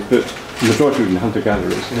uses, but the majority would be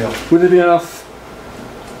hunter-gatherers. Yeah. Would there be enough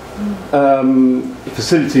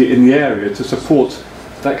facility in the area to support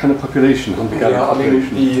that kind of population, hunter-gatherer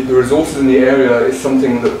population? The resources in the area is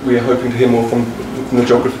something that we are hoping to hear more from the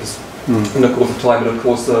geographers in the course of time, and of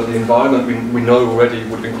course the environment we know already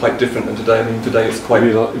would have been quite different than today. I mean, today it's quite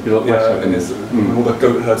it'd be a lot less, and it's all the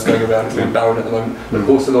goat herds going around, it's very barren at the moment. But of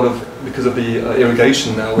course, a lot of, because of the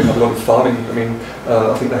irrigation now, we have a lot of farming. I mean,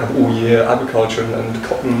 I think they have all year agriculture and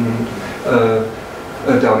cotton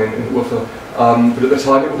down in Urfa. But at the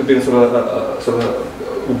time, it would have been sort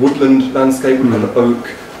of a woodland landscape. We had oak,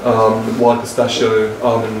 wild pistachio,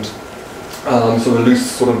 almond, sort of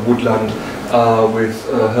loose sort of woodland with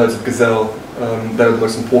herds of gazelle. They were the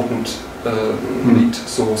most important meat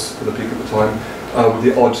source for the people at the time, with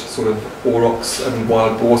the odd sort of aurochs and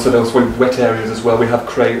wild boar. So there was wet areas as well. We have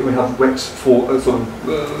wet sort of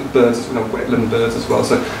birds, wetland birds as well.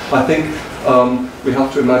 So I think we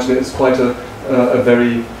have to imagine it as quite a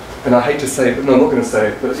very, and I hate to say it, but no, I'm not going to say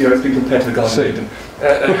it, but it's been compared to the Garden of Eden.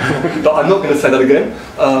 But I'm not going to say that again,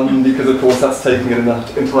 because of course that's taking it in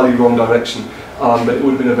that entirely wrong direction. But it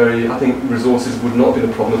would have been a very, I think resources would not have been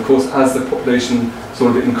a problem. Of course, as the population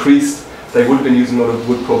sort of increased, they would have been using a lot of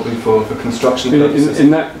wood probably for construction purposes. In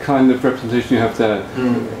that kind of representation you have there,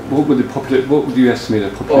 what would you estimate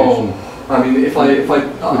the population? Oh, I mean, if I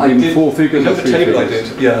did, 4 figures or 3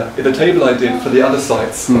 figures? The table I did for the other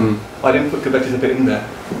sites, I didn't put Göbekli Tepe in there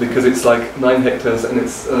because it's like 9 hectares and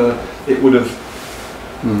it would have,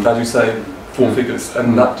 as you say, 4 figures,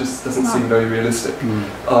 and that just doesn't seem very realistic.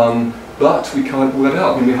 But we can't rule it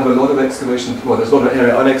out. I mean, we have a lot of excavation. Well, there's a lot of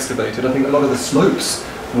area unexcavated. I think a lot of the slopes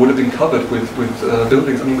would have been covered with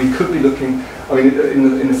buildings. I mean, we could be looking. I mean,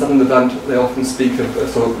 in the southern Levant, they often speak of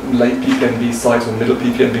sort of late PPMB sites or middle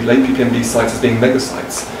PPMB, late PPMB sites as being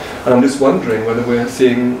megasites. And I'm just wondering whether we're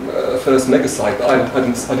seeing a first megasite. But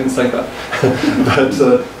I didn't say that, but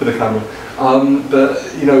for the camera. But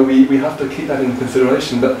we have to keep that in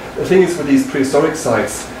consideration. But the thing is, with these prehistoric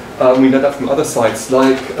sites. We know that from other sites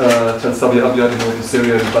like Transabia Abyad in northern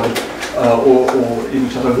Syria or even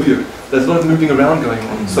Çatalhöyük. There's a lot of moving around going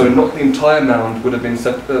on. So not the entire mound would have been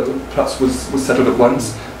perhaps was settled at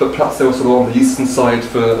once, but perhaps they were sort of on the eastern side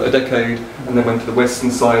for a decade and then went to the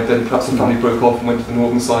western side, then perhaps the family broke off and went to the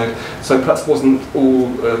northern side. So perhaps wasn't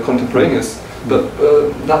all contemporaneous. But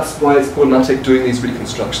that's why it's problematic doing these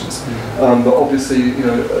reconstructions. But obviously,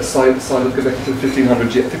 a site of Göbekli to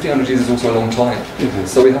 1500 years is also a long time.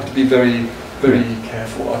 So we have to be very, very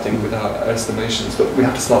careful, I think, with our estimations. But we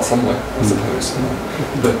have to start somewhere, I suppose.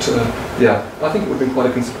 But I think it would have been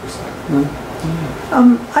quite a considerable site.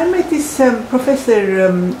 I met this professor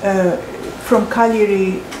from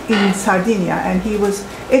Cagliari in Sardinia, and he was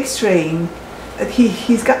X-raying.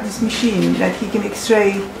 He's got this machine that he can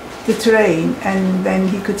X-ray the terrain, and then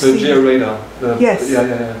he could see... The georadar. Yes.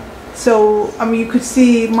 Yeah. So, I mean, you could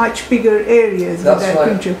see much bigger areas. That's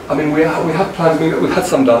right. I mean, we have plans, we've had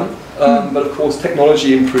some done, but of course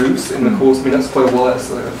technology improves in the course. I mean, that's quite a while,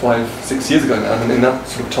 it's like 5-6 years ago now, and in that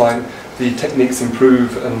sort of time, the techniques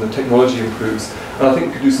improve and the technology improves. And I think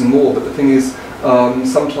we could do some more, but the thing is,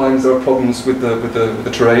 sometimes there are problems with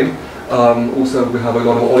the terrain. Also, we have a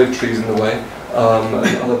lot of olive trees in the way,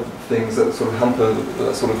 and other things that sort of hamper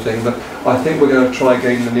that sort of thing. But I think we're going to try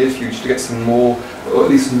again in the near future to get some more, or at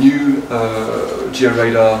least new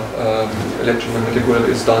georadar, electromagnetic whatever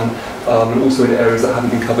is done, and also in areas that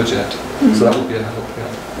haven't been covered yet. So that would be a help. Yeah.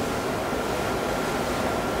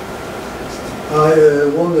 I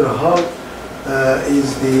wonder how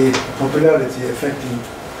is the popularity affecting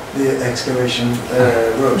the excavation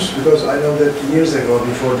works, because I know that years ago,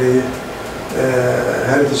 before the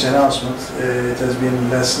heritage announcement, it has been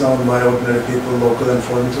less known by ordinary people, local and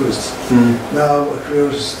foreign tourists. Now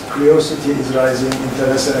curiosity is rising,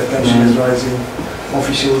 interest and attention is rising,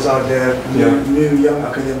 officials are there, new young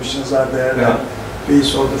academicians are there, and we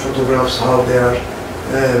saw the photographs how they are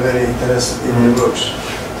very interested in the works.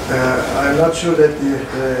 I'm not sure that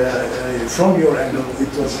from your angle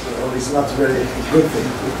it was or is not very good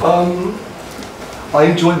thing. I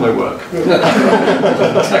enjoy my work.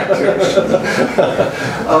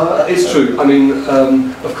 It's true. I mean,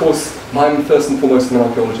 of course, I'm first and foremost an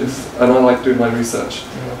archaeologist, and I like doing my research.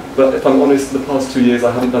 But if I'm honest, in the past 2 years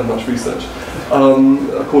I haven't done much research.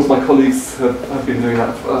 Of course, my colleagues have been doing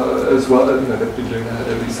that as well. They've been doing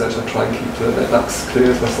their research. I try and keep their backs clear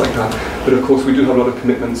as best I can. But of course, we do have a lot of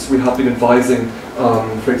commitments. We have been advising,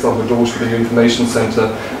 for example, George for the New Information Centre.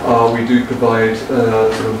 We do provide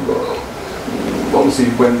obviously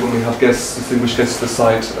when we have guests, distinguished guests to the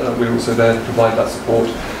site, we're also there to provide that support.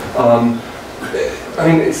 I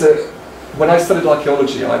mean, when I studied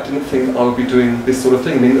archaeology, I didn't think I would be doing this sort of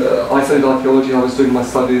thing. I mean, I studied archaeology, I was doing my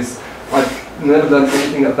studies, I'd never learned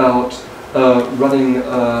anything about running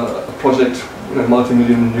a project,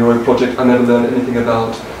 multi-million euro project. I never learned anything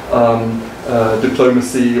about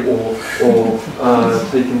diplomacy or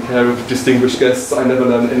taking care of distinguished guests. I never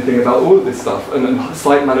learned anything about all of this stuff, and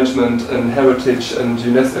site management and heritage and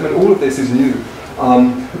UNESCO. I mean, all of this is new.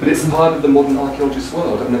 But it's part of the modern archaeologist's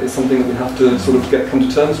world, and it's something that we have to sort of come to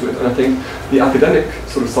terms with. And I think the academic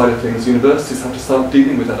sort of side of things, universities have to start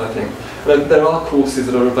dealing with that, I think. And there are courses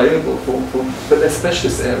that are available but they're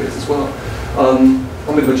specialist areas as well. I'm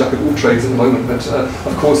a bit of a jack of all trades at the moment, but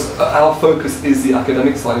of course our focus is the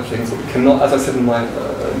academic side of things. But we cannot, as I said in my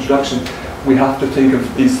introduction, we have to think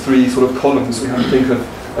of these three sort of columns. We have to think of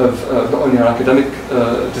not only our academic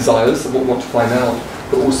desires, of what we want to find out,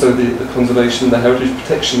 but also the conservation, the heritage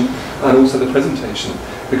protection, and also the presentation,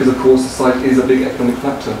 because of course the site is a big economic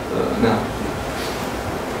factor now.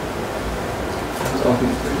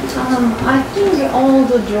 I think all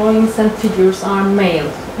the drawings and figures are male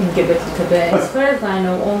in Göbekli Tepe. As far as I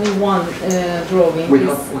know, only one drawing we is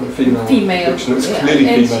have one female. Female. It's clearly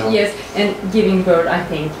and female. Yes, and giving birth, I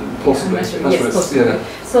think. Possibly. Yes, possibly.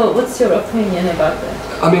 Yeah. So, what's your opinion about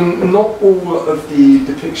that? I mean, not all of the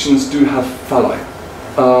depictions do have phalli.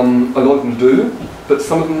 A lot of them do, but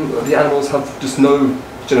some of them, the animals have just no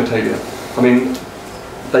genitalia. I mean,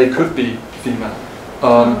 they could be female.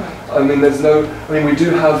 I mean, there's no. I mean, we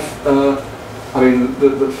do have. I mean,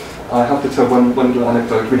 I have to tell one little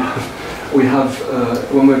anecdote. We have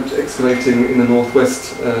when we're excavating in the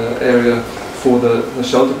northwest area for the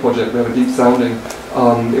shelter project, we have a deep sounding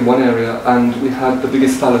in one area, and we had the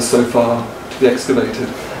biggest phallus so far to be excavated.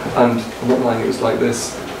 And I'm not lying, it was like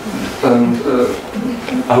this. And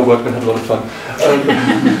our workmen had a lot of fun.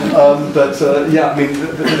 Yeah, I mean,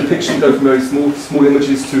 the depiction go from very small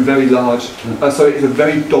images to very large. So it's a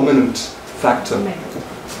very dominant factor,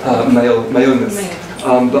 maleness.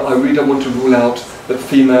 But I really don't want to rule out that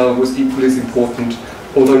female was equally as important,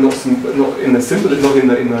 although not in the symbol, not in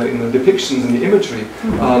the depictions and the imagery.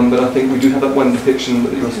 But I think we do have that one depiction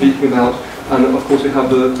that you were speaking about, and of course we have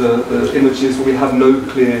the images where we have no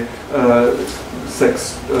clear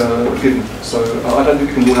sex given. So I don't think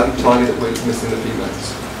we can rule out entirely that we're missing the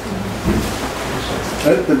females.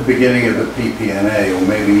 At the beginning of the PPNA, or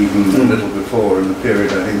maybe even a little before, in the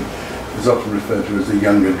period I think is often referred to as the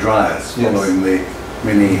Younger Dryas, following the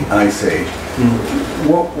mini ice age.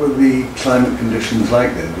 What were the climate conditions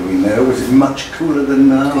like then? Do we know? Was it much cooler than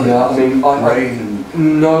now? Yeah, I mean, rain.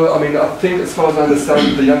 No, I mean, I think as far as I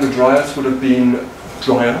understand, the Younger Dryas would have been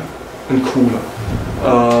drier and cooler.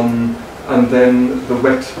 And then the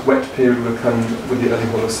wet period would have come with the early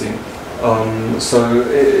Holocene. So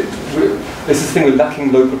this is the thing, we're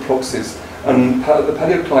lacking local proxies, and the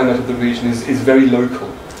paleoclimate of the region is very local.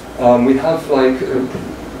 We have like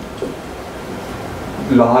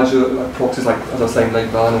larger proxies, like as I was saying, Lake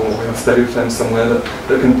Van, or we have Stereofem somewhere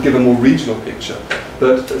that can give a more regional picture.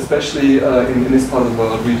 But especially in this part of the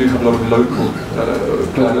world, we do have a lot of local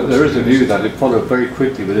climate. There is a view that it followed very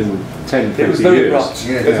quickly within 10, 20 years. It was very abrupt.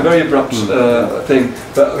 Yeah, it's a very abrupt thing.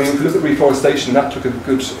 But I mean, if you look at reforestation, that took a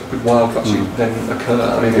good while to actually then occur.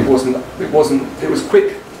 I mean, it was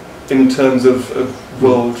quick in terms of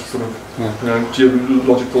world sort of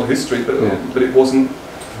geological history, but it wasn't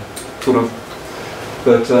sort of.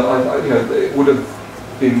 But it would have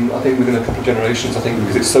been, I think, within a couple of generations. I think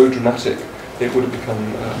because it's so dramatic, it would have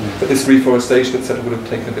become. But this reforestation, etc., would have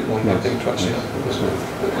taken a bit longer, I think, to actually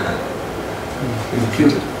be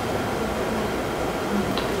completed.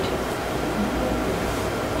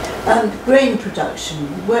 And grain production,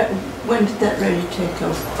 when did that really take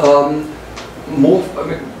off? I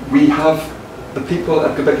mean, we have the people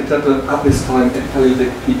at Göbekli Tepe at this time in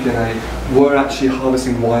Paleolithic PPNA were actually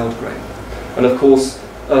harvesting wild grain. And of course,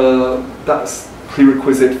 that's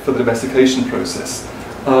prerequisite for the domestication process.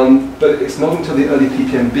 But it's not until the early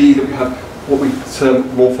PPNB that we have what we term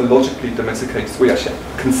morphologically domesticated. So we actually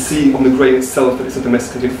can see on the grain itself that it's a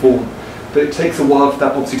domesticated form. But it takes a while for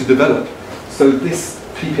that obviously to develop. So this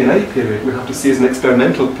PPNA period we have to see as an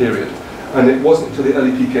experimental period. And it wasn't until the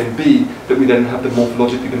early PPNB that we then have the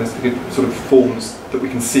morphologically domesticated sort of forms that we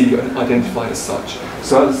can see and identify as such.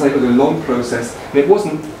 So as I say, it was a long process, and it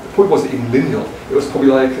probably wasn't even lineal. It was probably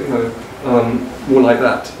like, more like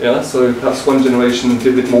that, yeah? So perhaps one generation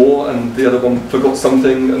did a bit more, and the other one forgot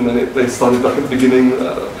something, and then they started back at the beginning.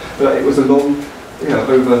 But it was a long,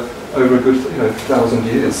 over a good, 1,000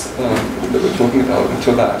 years that we're talking about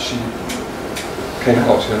until that actually came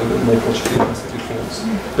out, a little bit more project domesticated forms.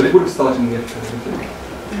 But it would have started in the F10, I think.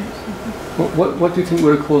 What do you think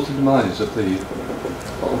would have caused the demise of the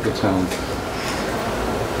town?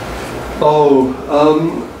 Oh,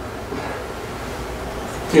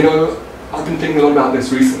 you know, I've been thinking a lot about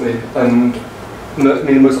this recently, and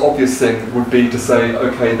the most obvious thing would be to say,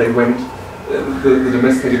 okay, they went, the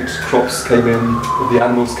domesticated crops came in, the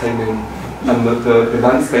animals came in, and the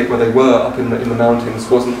landscape where they were up in the mountains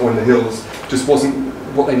wasn't, or in the hills, just wasn't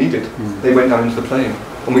what they needed. They went down into the plain.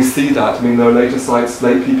 And we see that. I mean, there are later sites,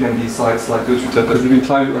 late PPMD sites like Göbekli Tepe. Has it been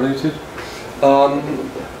climate related?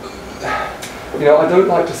 You know, I don't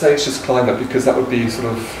like to say it's just climate because that would be sort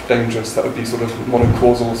of dangerous. That would be sort of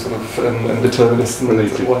monocausal, sort of and determinist and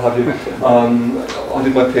what have you. I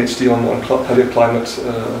did my PhD on paleoclimate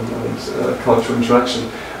and cultural interaction,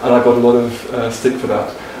 and I got a lot of stick for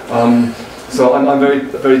that. So I'm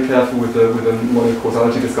very careful with the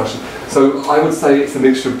monocausality discussion. So I would say it's a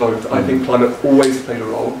mixture of both. I think climate always played a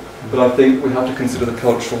role, but I think we have to consider the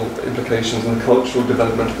cultural implications and the cultural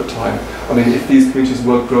development at the time. I mean, if these communities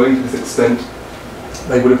were growing to this extent,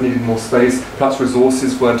 they would have needed more space. Perhaps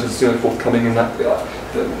resources weren't as forthcoming in that.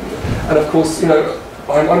 And of course, you know,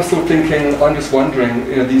 I'm still thinking. I'm just wondering,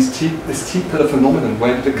 you know, this T-pillar phenomenon.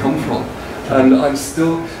 Where did it come from? And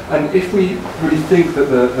and if we really think that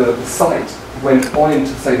the site went on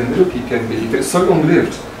into, say, the middle PPMB, if it's so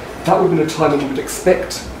long-lived, that would have been a time when we would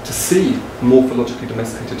expect to see morphologically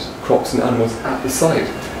domesticated crops and animals at the site,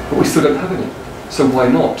 but we still don't have any. So why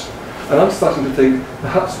not? And I'm starting to think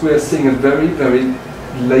perhaps we're seeing a very, very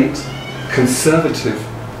late conservative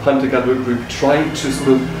hunter-gatherer group trying to sort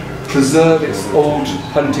of preserve its old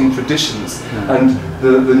hunting traditions, and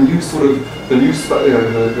the new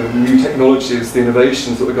technologies, the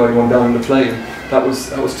innovations that were going on down in the plain, that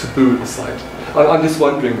was taboo at the site. I'm just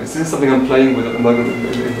wondering, this is something I'm playing with at the moment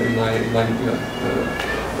in my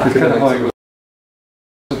academic.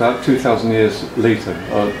 About 2,000 years later.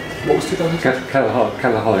 What was 2,000 years?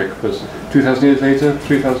 Kalaharic was 2,000 years later,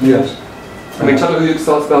 3,000 years? I mean, Çatalhöyük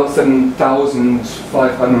starts about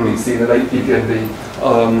 7,500 BC in the late PPMB.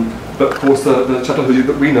 But of course, the Çatalhöyük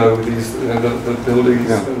that we know, with these, the buildings,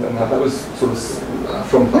 and that was sort of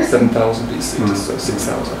from 7,000 BC to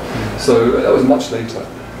 6,000. So that was much later.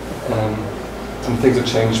 And things have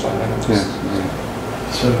changed by then.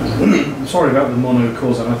 So, I'm sorry about the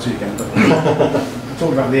monocausality again, but we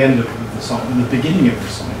talked about the end of the site and the beginning of the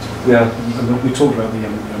site. Yeah. And we talked about the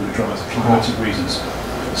younger dryas for climatic reasons.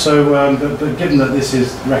 So, but given that this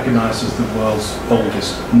is recognised as the world's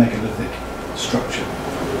oldest megalithic structure,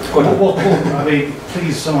 I mean,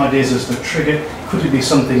 please, some ideas as the trigger. Could it be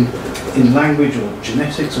something in language or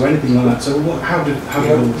genetics or anything like that? So, how did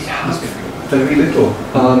all this get going? Very little.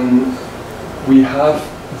 We have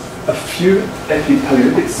a few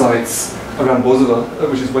Paleolithic sites around Bozova,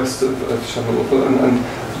 which is west of Şanlıurfa,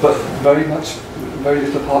 but very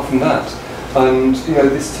little apart from that. And you know,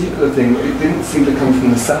 this T-pillar thing, it didn't seem to come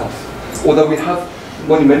from the south. Although we have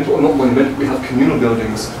monumental, or not monumental, we have communal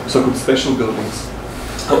buildings, so-called special buildings.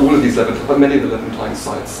 All of these but many of the Levantine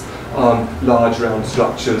sites, large round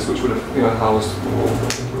structures which would have housed or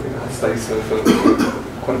had space for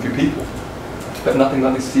quite a few people. But nothing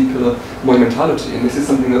like this T-pillar monumentality, and this is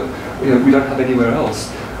something that we don't have anywhere else.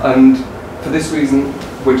 And for this reason,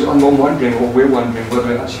 I'm wondering, or we're wondering,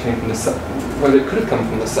 whether it actually came from the south, whether it could have come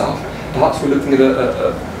from the south. Perhaps we're looking at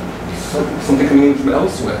something coming in from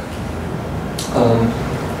elsewhere.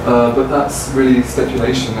 But that's really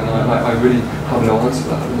speculation, and I really have no answer to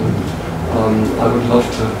that at the moment. I would love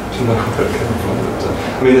to know where it came from. But, I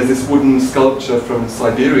mean, there's this wooden sculpture from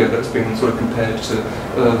Siberia that's been sort of compared to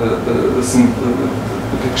the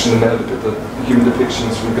depiction, the human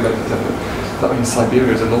depictions from Göbekli Tepe. That means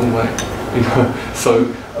Siberia is a long way, So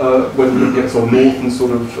whether we're looking at sort of northern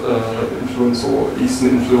sort of influence or eastern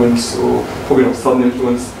influence, or probably not southern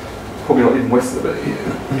influence, probably not even western, but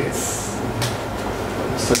it's.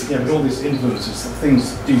 Yeah, but all these influences,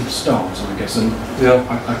 things do start, I guess, and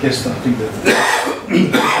I guess that I think that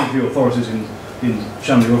the authorities in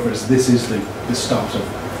Şanlıurfa is this is the start of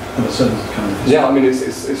a certain kind of. Yeah, I mean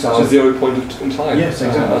it's our 0 point in time. Yes,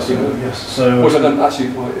 exactly. Yes. So. Which I don't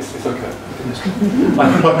actually. Well, it's okay.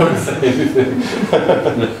 I won't say anything.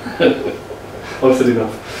 I've said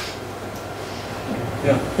enough.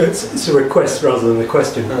 Yeah. It's a request rather than a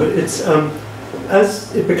question, but it's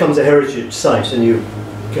as it becomes a heritage site and you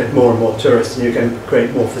get more and more tourists and you can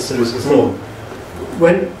create more facilities for them.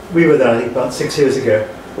 When we were there, I think about 6 years ago,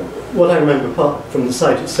 what I remember apart from the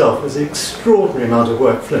site itself was the extraordinary amount of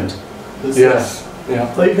work flint that's yes. there.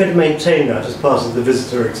 Yeah. Are you going to maintain that as part of the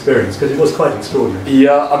visitor experience? Because it was quite extraordinary.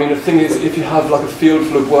 Yeah, I mean the thing is, if you have like a field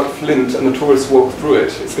full of work flint and the tourists walk through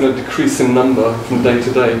it, it's going to decrease in number from day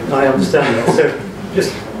to day. I understand that. So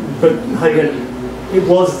just but it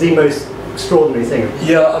was the most extraordinary thing.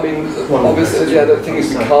 Yeah, I mean, obviously, yeah, the thing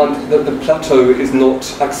is, the plateau is not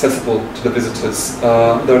accessible to the visitors.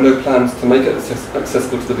 There are no plans to make it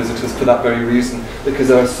accessible to the visitors for that very reason, because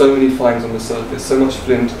there are so many finds on the surface, so much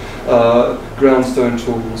flint, groundstone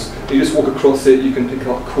tools. You just walk across it, you can pick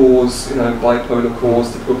up cores, bipolar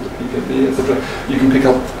cores, typical of the PKB, etc. You can pick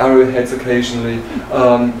up arrowheads occasionally,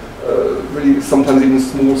 really sometimes even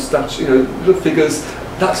small statues, little figures.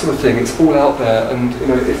 That sort of thing, it's all out there, and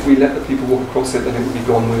if we let the people walk across it, then it would be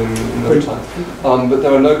gone within no time. But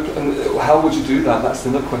there are no, and how would you do that? That's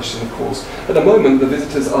another question, of course. At the moment, the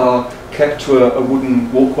visitors are kept to a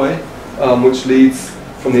wooden walkway, which leads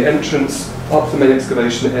from the entrance up to the main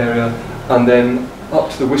excavation area, and then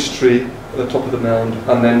up to the wish tree at the top of the mound,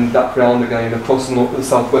 and then back round again across the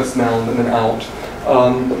southwest mound, and then out,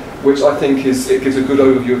 which I think it gives a good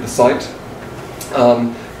overview of the site.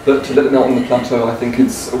 But to let them out on the plateau, I think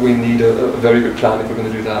we need a very good plan if we're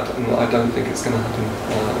going to do that, and I don't think it's going to happen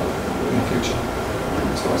in the future,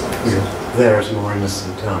 as far as I'm concerned. There is more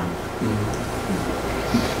innocent time.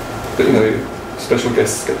 But special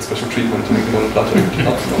guests get special treatment and we can on the plateau.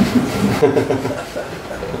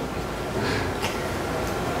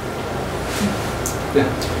 Yeah.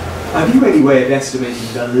 Have you any way of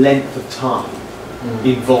estimating the length of time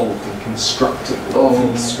involved in constructing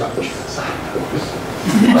these structures?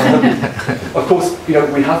 Of course, we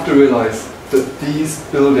have to realise that these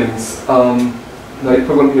buildings, it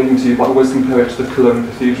probably won't be anything to you, but I always compare it to the Cologne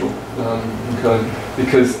Cathedral in Cologne,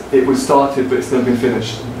 because it was started but it's never been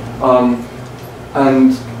finished.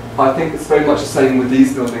 And I think it's very much the same with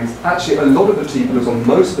these buildings. Actually, a lot of the T-pillars, or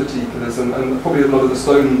most of the T-pillars, and probably a lot of the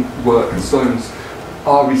stone work and stones,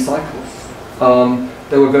 are recycles.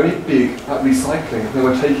 They were very big at recycling. They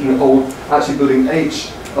were taking actually building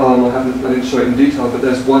H, I didn't show it in detail, but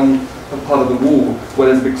there's one part of the wall where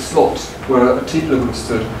there's a big slot where a T-pillar would have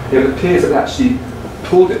stood. It appears that they actually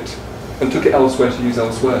pulled it and took it elsewhere to use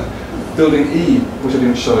elsewhere. Building E, which I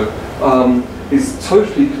didn't show, is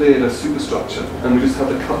totally cleared as superstructure, and we just had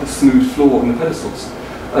to cut the smooth floor and the pedestals.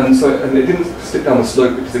 And it didn't slip down the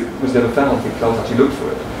slope because it was never found. I think Clare actually looked for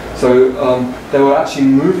it. So they were actually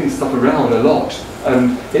moving stuff around a lot,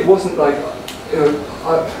 and it wasn't like,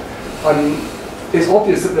 it's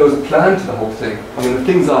obvious that there was a plan to the whole thing. I mean, the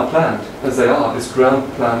things are planned as they are. This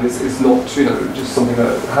ground plan is not, just something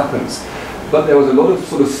that happens. But there was a lot of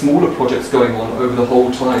sort of smaller projects going on over the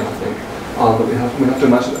whole time, I think. But we have to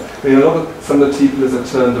imagine that. I mean, some of the T-pillars are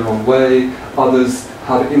turned the wrong way. Others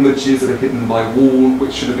have images that are hidden by wall,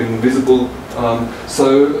 which should have been visible.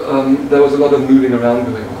 There was a lot of moving around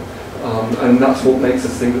going on. And that's what makes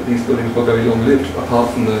us think that these buildings were very long-lived,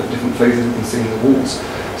 apart from the different phases we can see in the walls.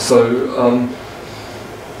 So,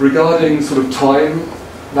 regarding sort of time,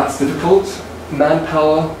 that's difficult.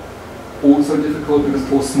 Manpower, also difficult, because of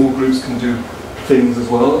course small groups can do things as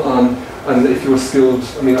well. And if you're skilled,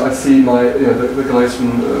 I mean, I see the guys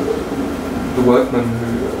from the workmen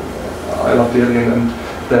who I love dearly, and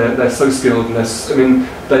they're so skilled, and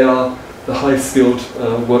they are the highest skilled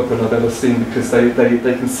workmen I've ever seen, because they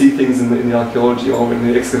can see things in the archaeology or in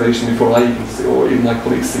the excavation before I even see, or even my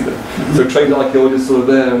colleagues see them. So trained archaeologists sort of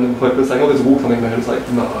there, and then people saying, oh, there's a wall coming there, and it's like,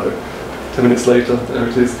 no. 10 minutes later, there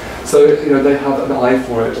it is. So they have an eye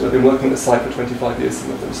for it. They've been working at the site for 25 years,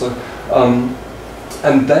 some of them. So,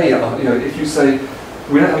 and they are, if you say,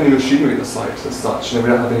 we don't have any machinery at the site as such, we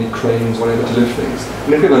don't have any cranes or whatever to lift things.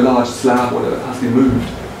 And if we have a large slab or whatever has to be moved,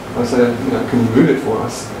 I say, can you move it for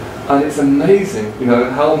us? And it's amazing,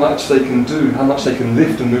 how much they can do, how much they can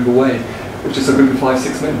lift and move away with just a group of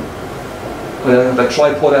 5-6 men. They have their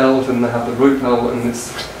tripod out and they have the rope out, and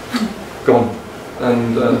it's gone.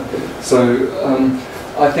 And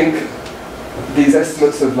I think these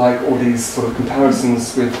estimates of all these sort of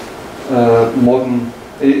comparisons with modern,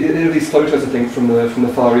 these photos I think from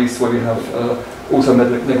the Far East, where we have also a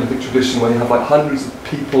megalithic tradition where you have hundreds of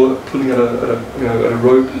people pulling at a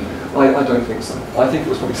rope. I don't think so. I think it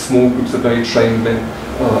was probably small groups of very trained men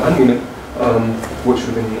and women which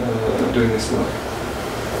would have been doing this work.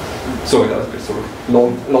 Sorry, that was a bit sort of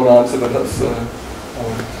long answer, but that's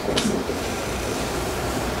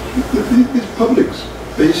These public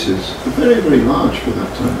spaces are very, very large for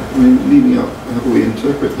that time. I mean, leading up, how we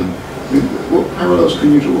interpret them. I mean, what parallels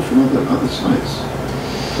can you draw from other sites?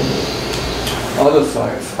 Other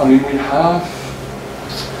sites? I mean, we have...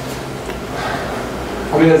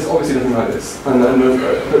 there's obviously nothing like this. And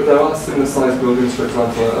there are similar sized buildings, for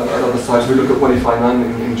example, at other sites. We look at Wadi Fainan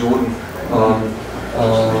in Jordan,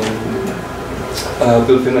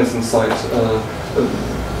 Bill Finlayson's site.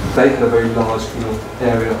 They had a very large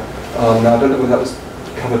area. Now I don't know whether that was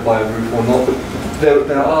covered by a roof or not. But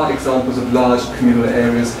there are examples of large communal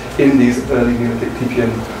areas in these early Neolithic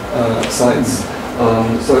PPN sites.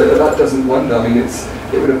 So that doesn't wonder. I mean,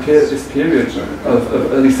 it would appear that this period of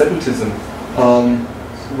early sedentism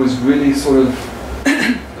was really sort of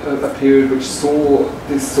a period which saw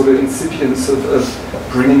this sort of incipience of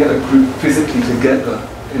bringing a group physically together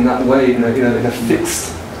in that way, in a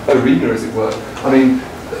fixed arena, as it were. I mean,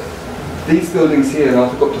 these buildings here, and I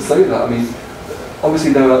forgot to say that, I mean,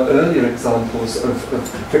 obviously there are earlier examples of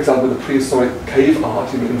for example, the prehistoric cave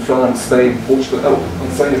art in France, Spain, Portugal,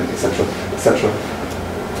 etc., etc.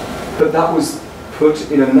 But that was put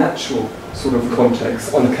in a natural sort of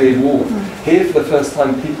context on a cave wall. Here, for the first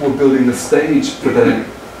time, people were building the stage for their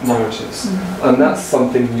narratives, and that's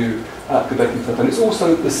something new at Göbekli Tepe. And it's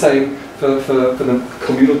also the same for the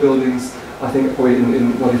communal buildings. I think probably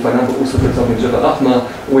in Wadi Fainan, but also, for example, in Jebel Ahmar,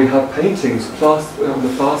 we have paintings on the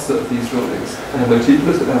plaster of these buildings. They have no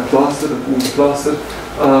teepers, but they have plastered, the walls are plastered,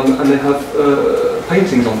 and they have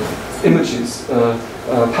paintings on them, images,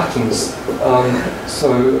 patterns,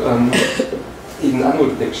 even animal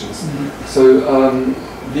depictions. So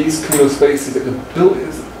these communal spaces that are built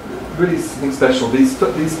is really something special. This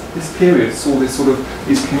period saw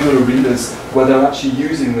these communal arenas where they're actually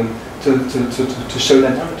using them to show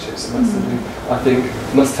their narratives, and that's something I think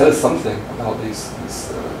must tell us something about these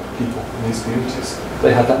people in these communities.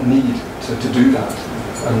 They had that need to do that,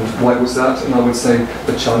 and why was that? And I would say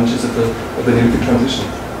the challenges of the Neolithic transition.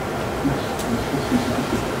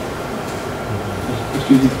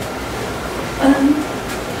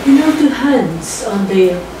 The hands on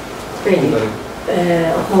the belly,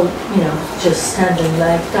 just standing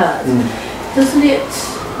like that. Doesn't it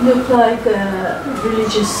look like a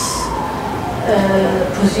religious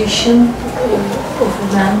position of a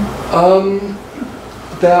man?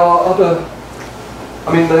 There are other. I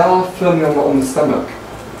mean, they are firmly on the stomach.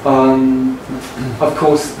 Of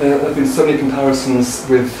course, there have been so many comparisons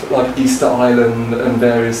with like Easter Island and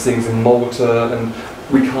various things in Malta, and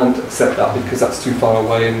we can't accept that because that's too far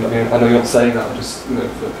away. And I mean, I know you're not saying that, just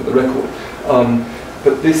for the record.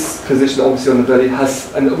 But this position, obviously, on the belly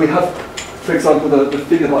has, and we have, for example, the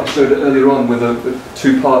figure that I showed earlier on, with the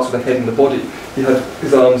two parts, with the head and the body. He had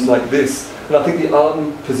his arms like this, and I think the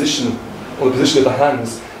arm position, or the position of the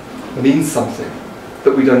hands, means something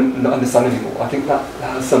that we don't understand anymore. I think that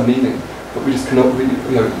has some meaning, but we just cannot really,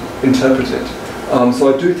 interpret it.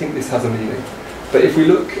 So I do think this has a meaning. But if we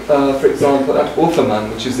look, for example, at Orthoman,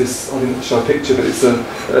 which is this, I didn't show a picture, but it's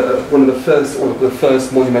one of the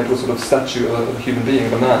first monumental sort of statue of a human being,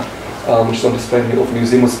 of a man, which is on display in the Orphan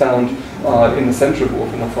Museum, was found in the centre of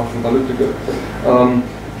Orphan, not far from Göbekli.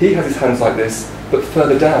 He has his hands like this, but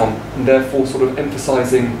further down, and therefore sort of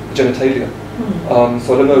emphasising genitalia.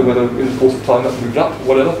 So I don't know whether in the course of time that's moved up or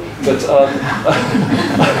whatever, but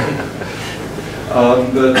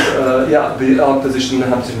yeah, the arm position and the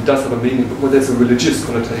hand position does have a meaning, but whether there's a religious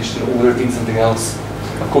connotation or whether it means something else.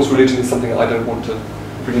 Of course, religion is something I don't want to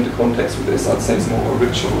bring into context with this. I'd say it's more a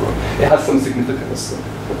ritual. It has some significance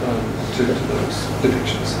to those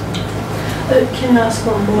depictions. Can I ask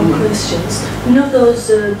one more questions? Those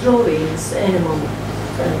drawings, animal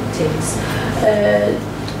things.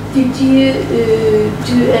 Did you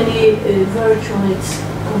do any work on it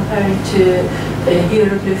comparing to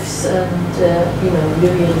hieroglyphs and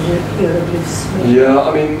living hieroglyphs? Maybe? Yeah,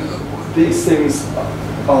 I mean, these things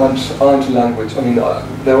aren't language. I mean,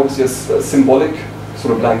 they're obviously a symbolic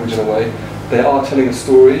sort of language in a way. They are telling a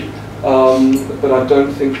story, but I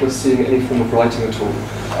don't think we're seeing any form of writing at all.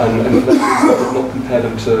 And that does not compare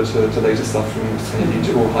them to later stuff from, say,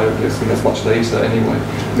 Egypt or hieroglyphs. I mean, that's much later anyway.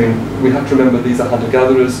 I mean, we have to remember these are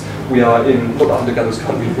hunter-gatherers. We are in, not that hunter-gatherers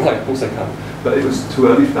can't read and write, of course they can, but it was too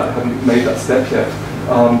early for that. I haven't made that step yet.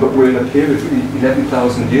 But we're in a period,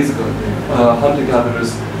 11,000 years ago.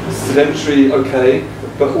 Hunter-gatherers, sedentary, okay,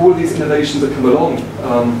 but all of these innovations that come along,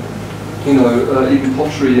 even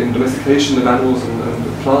pottery and domestication of animals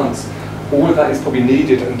and plants, all of that is probably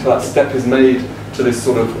needed until that step is made to this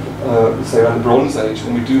sort of, say, around the Bronze Age,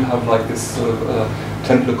 when we do have like this sort of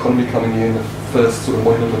temple economy coming in, the first sort of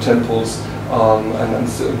monumental temples, and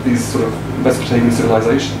these sort of Mesopotamian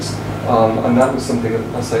civilizations. And that was something that,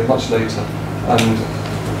 I say, much later. And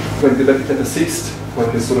when Göbekli Tepe ceased,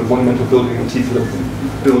 when this sort of monumental building and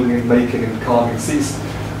building and making and carving ceased,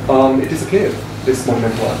 it disappeared, this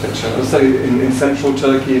monumental architecture. I would say in central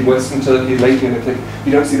Turkey, in western Turkey, late Neolithic,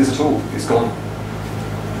 you don't see this at all. It's gone.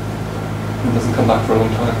 It doesn't come back for a long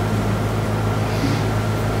time.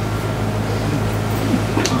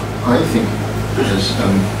 I think, as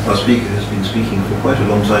our speaker has been speaking for quite a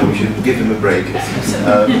long time, we should give him a break.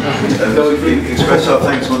 And we express our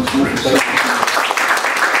thanks once more.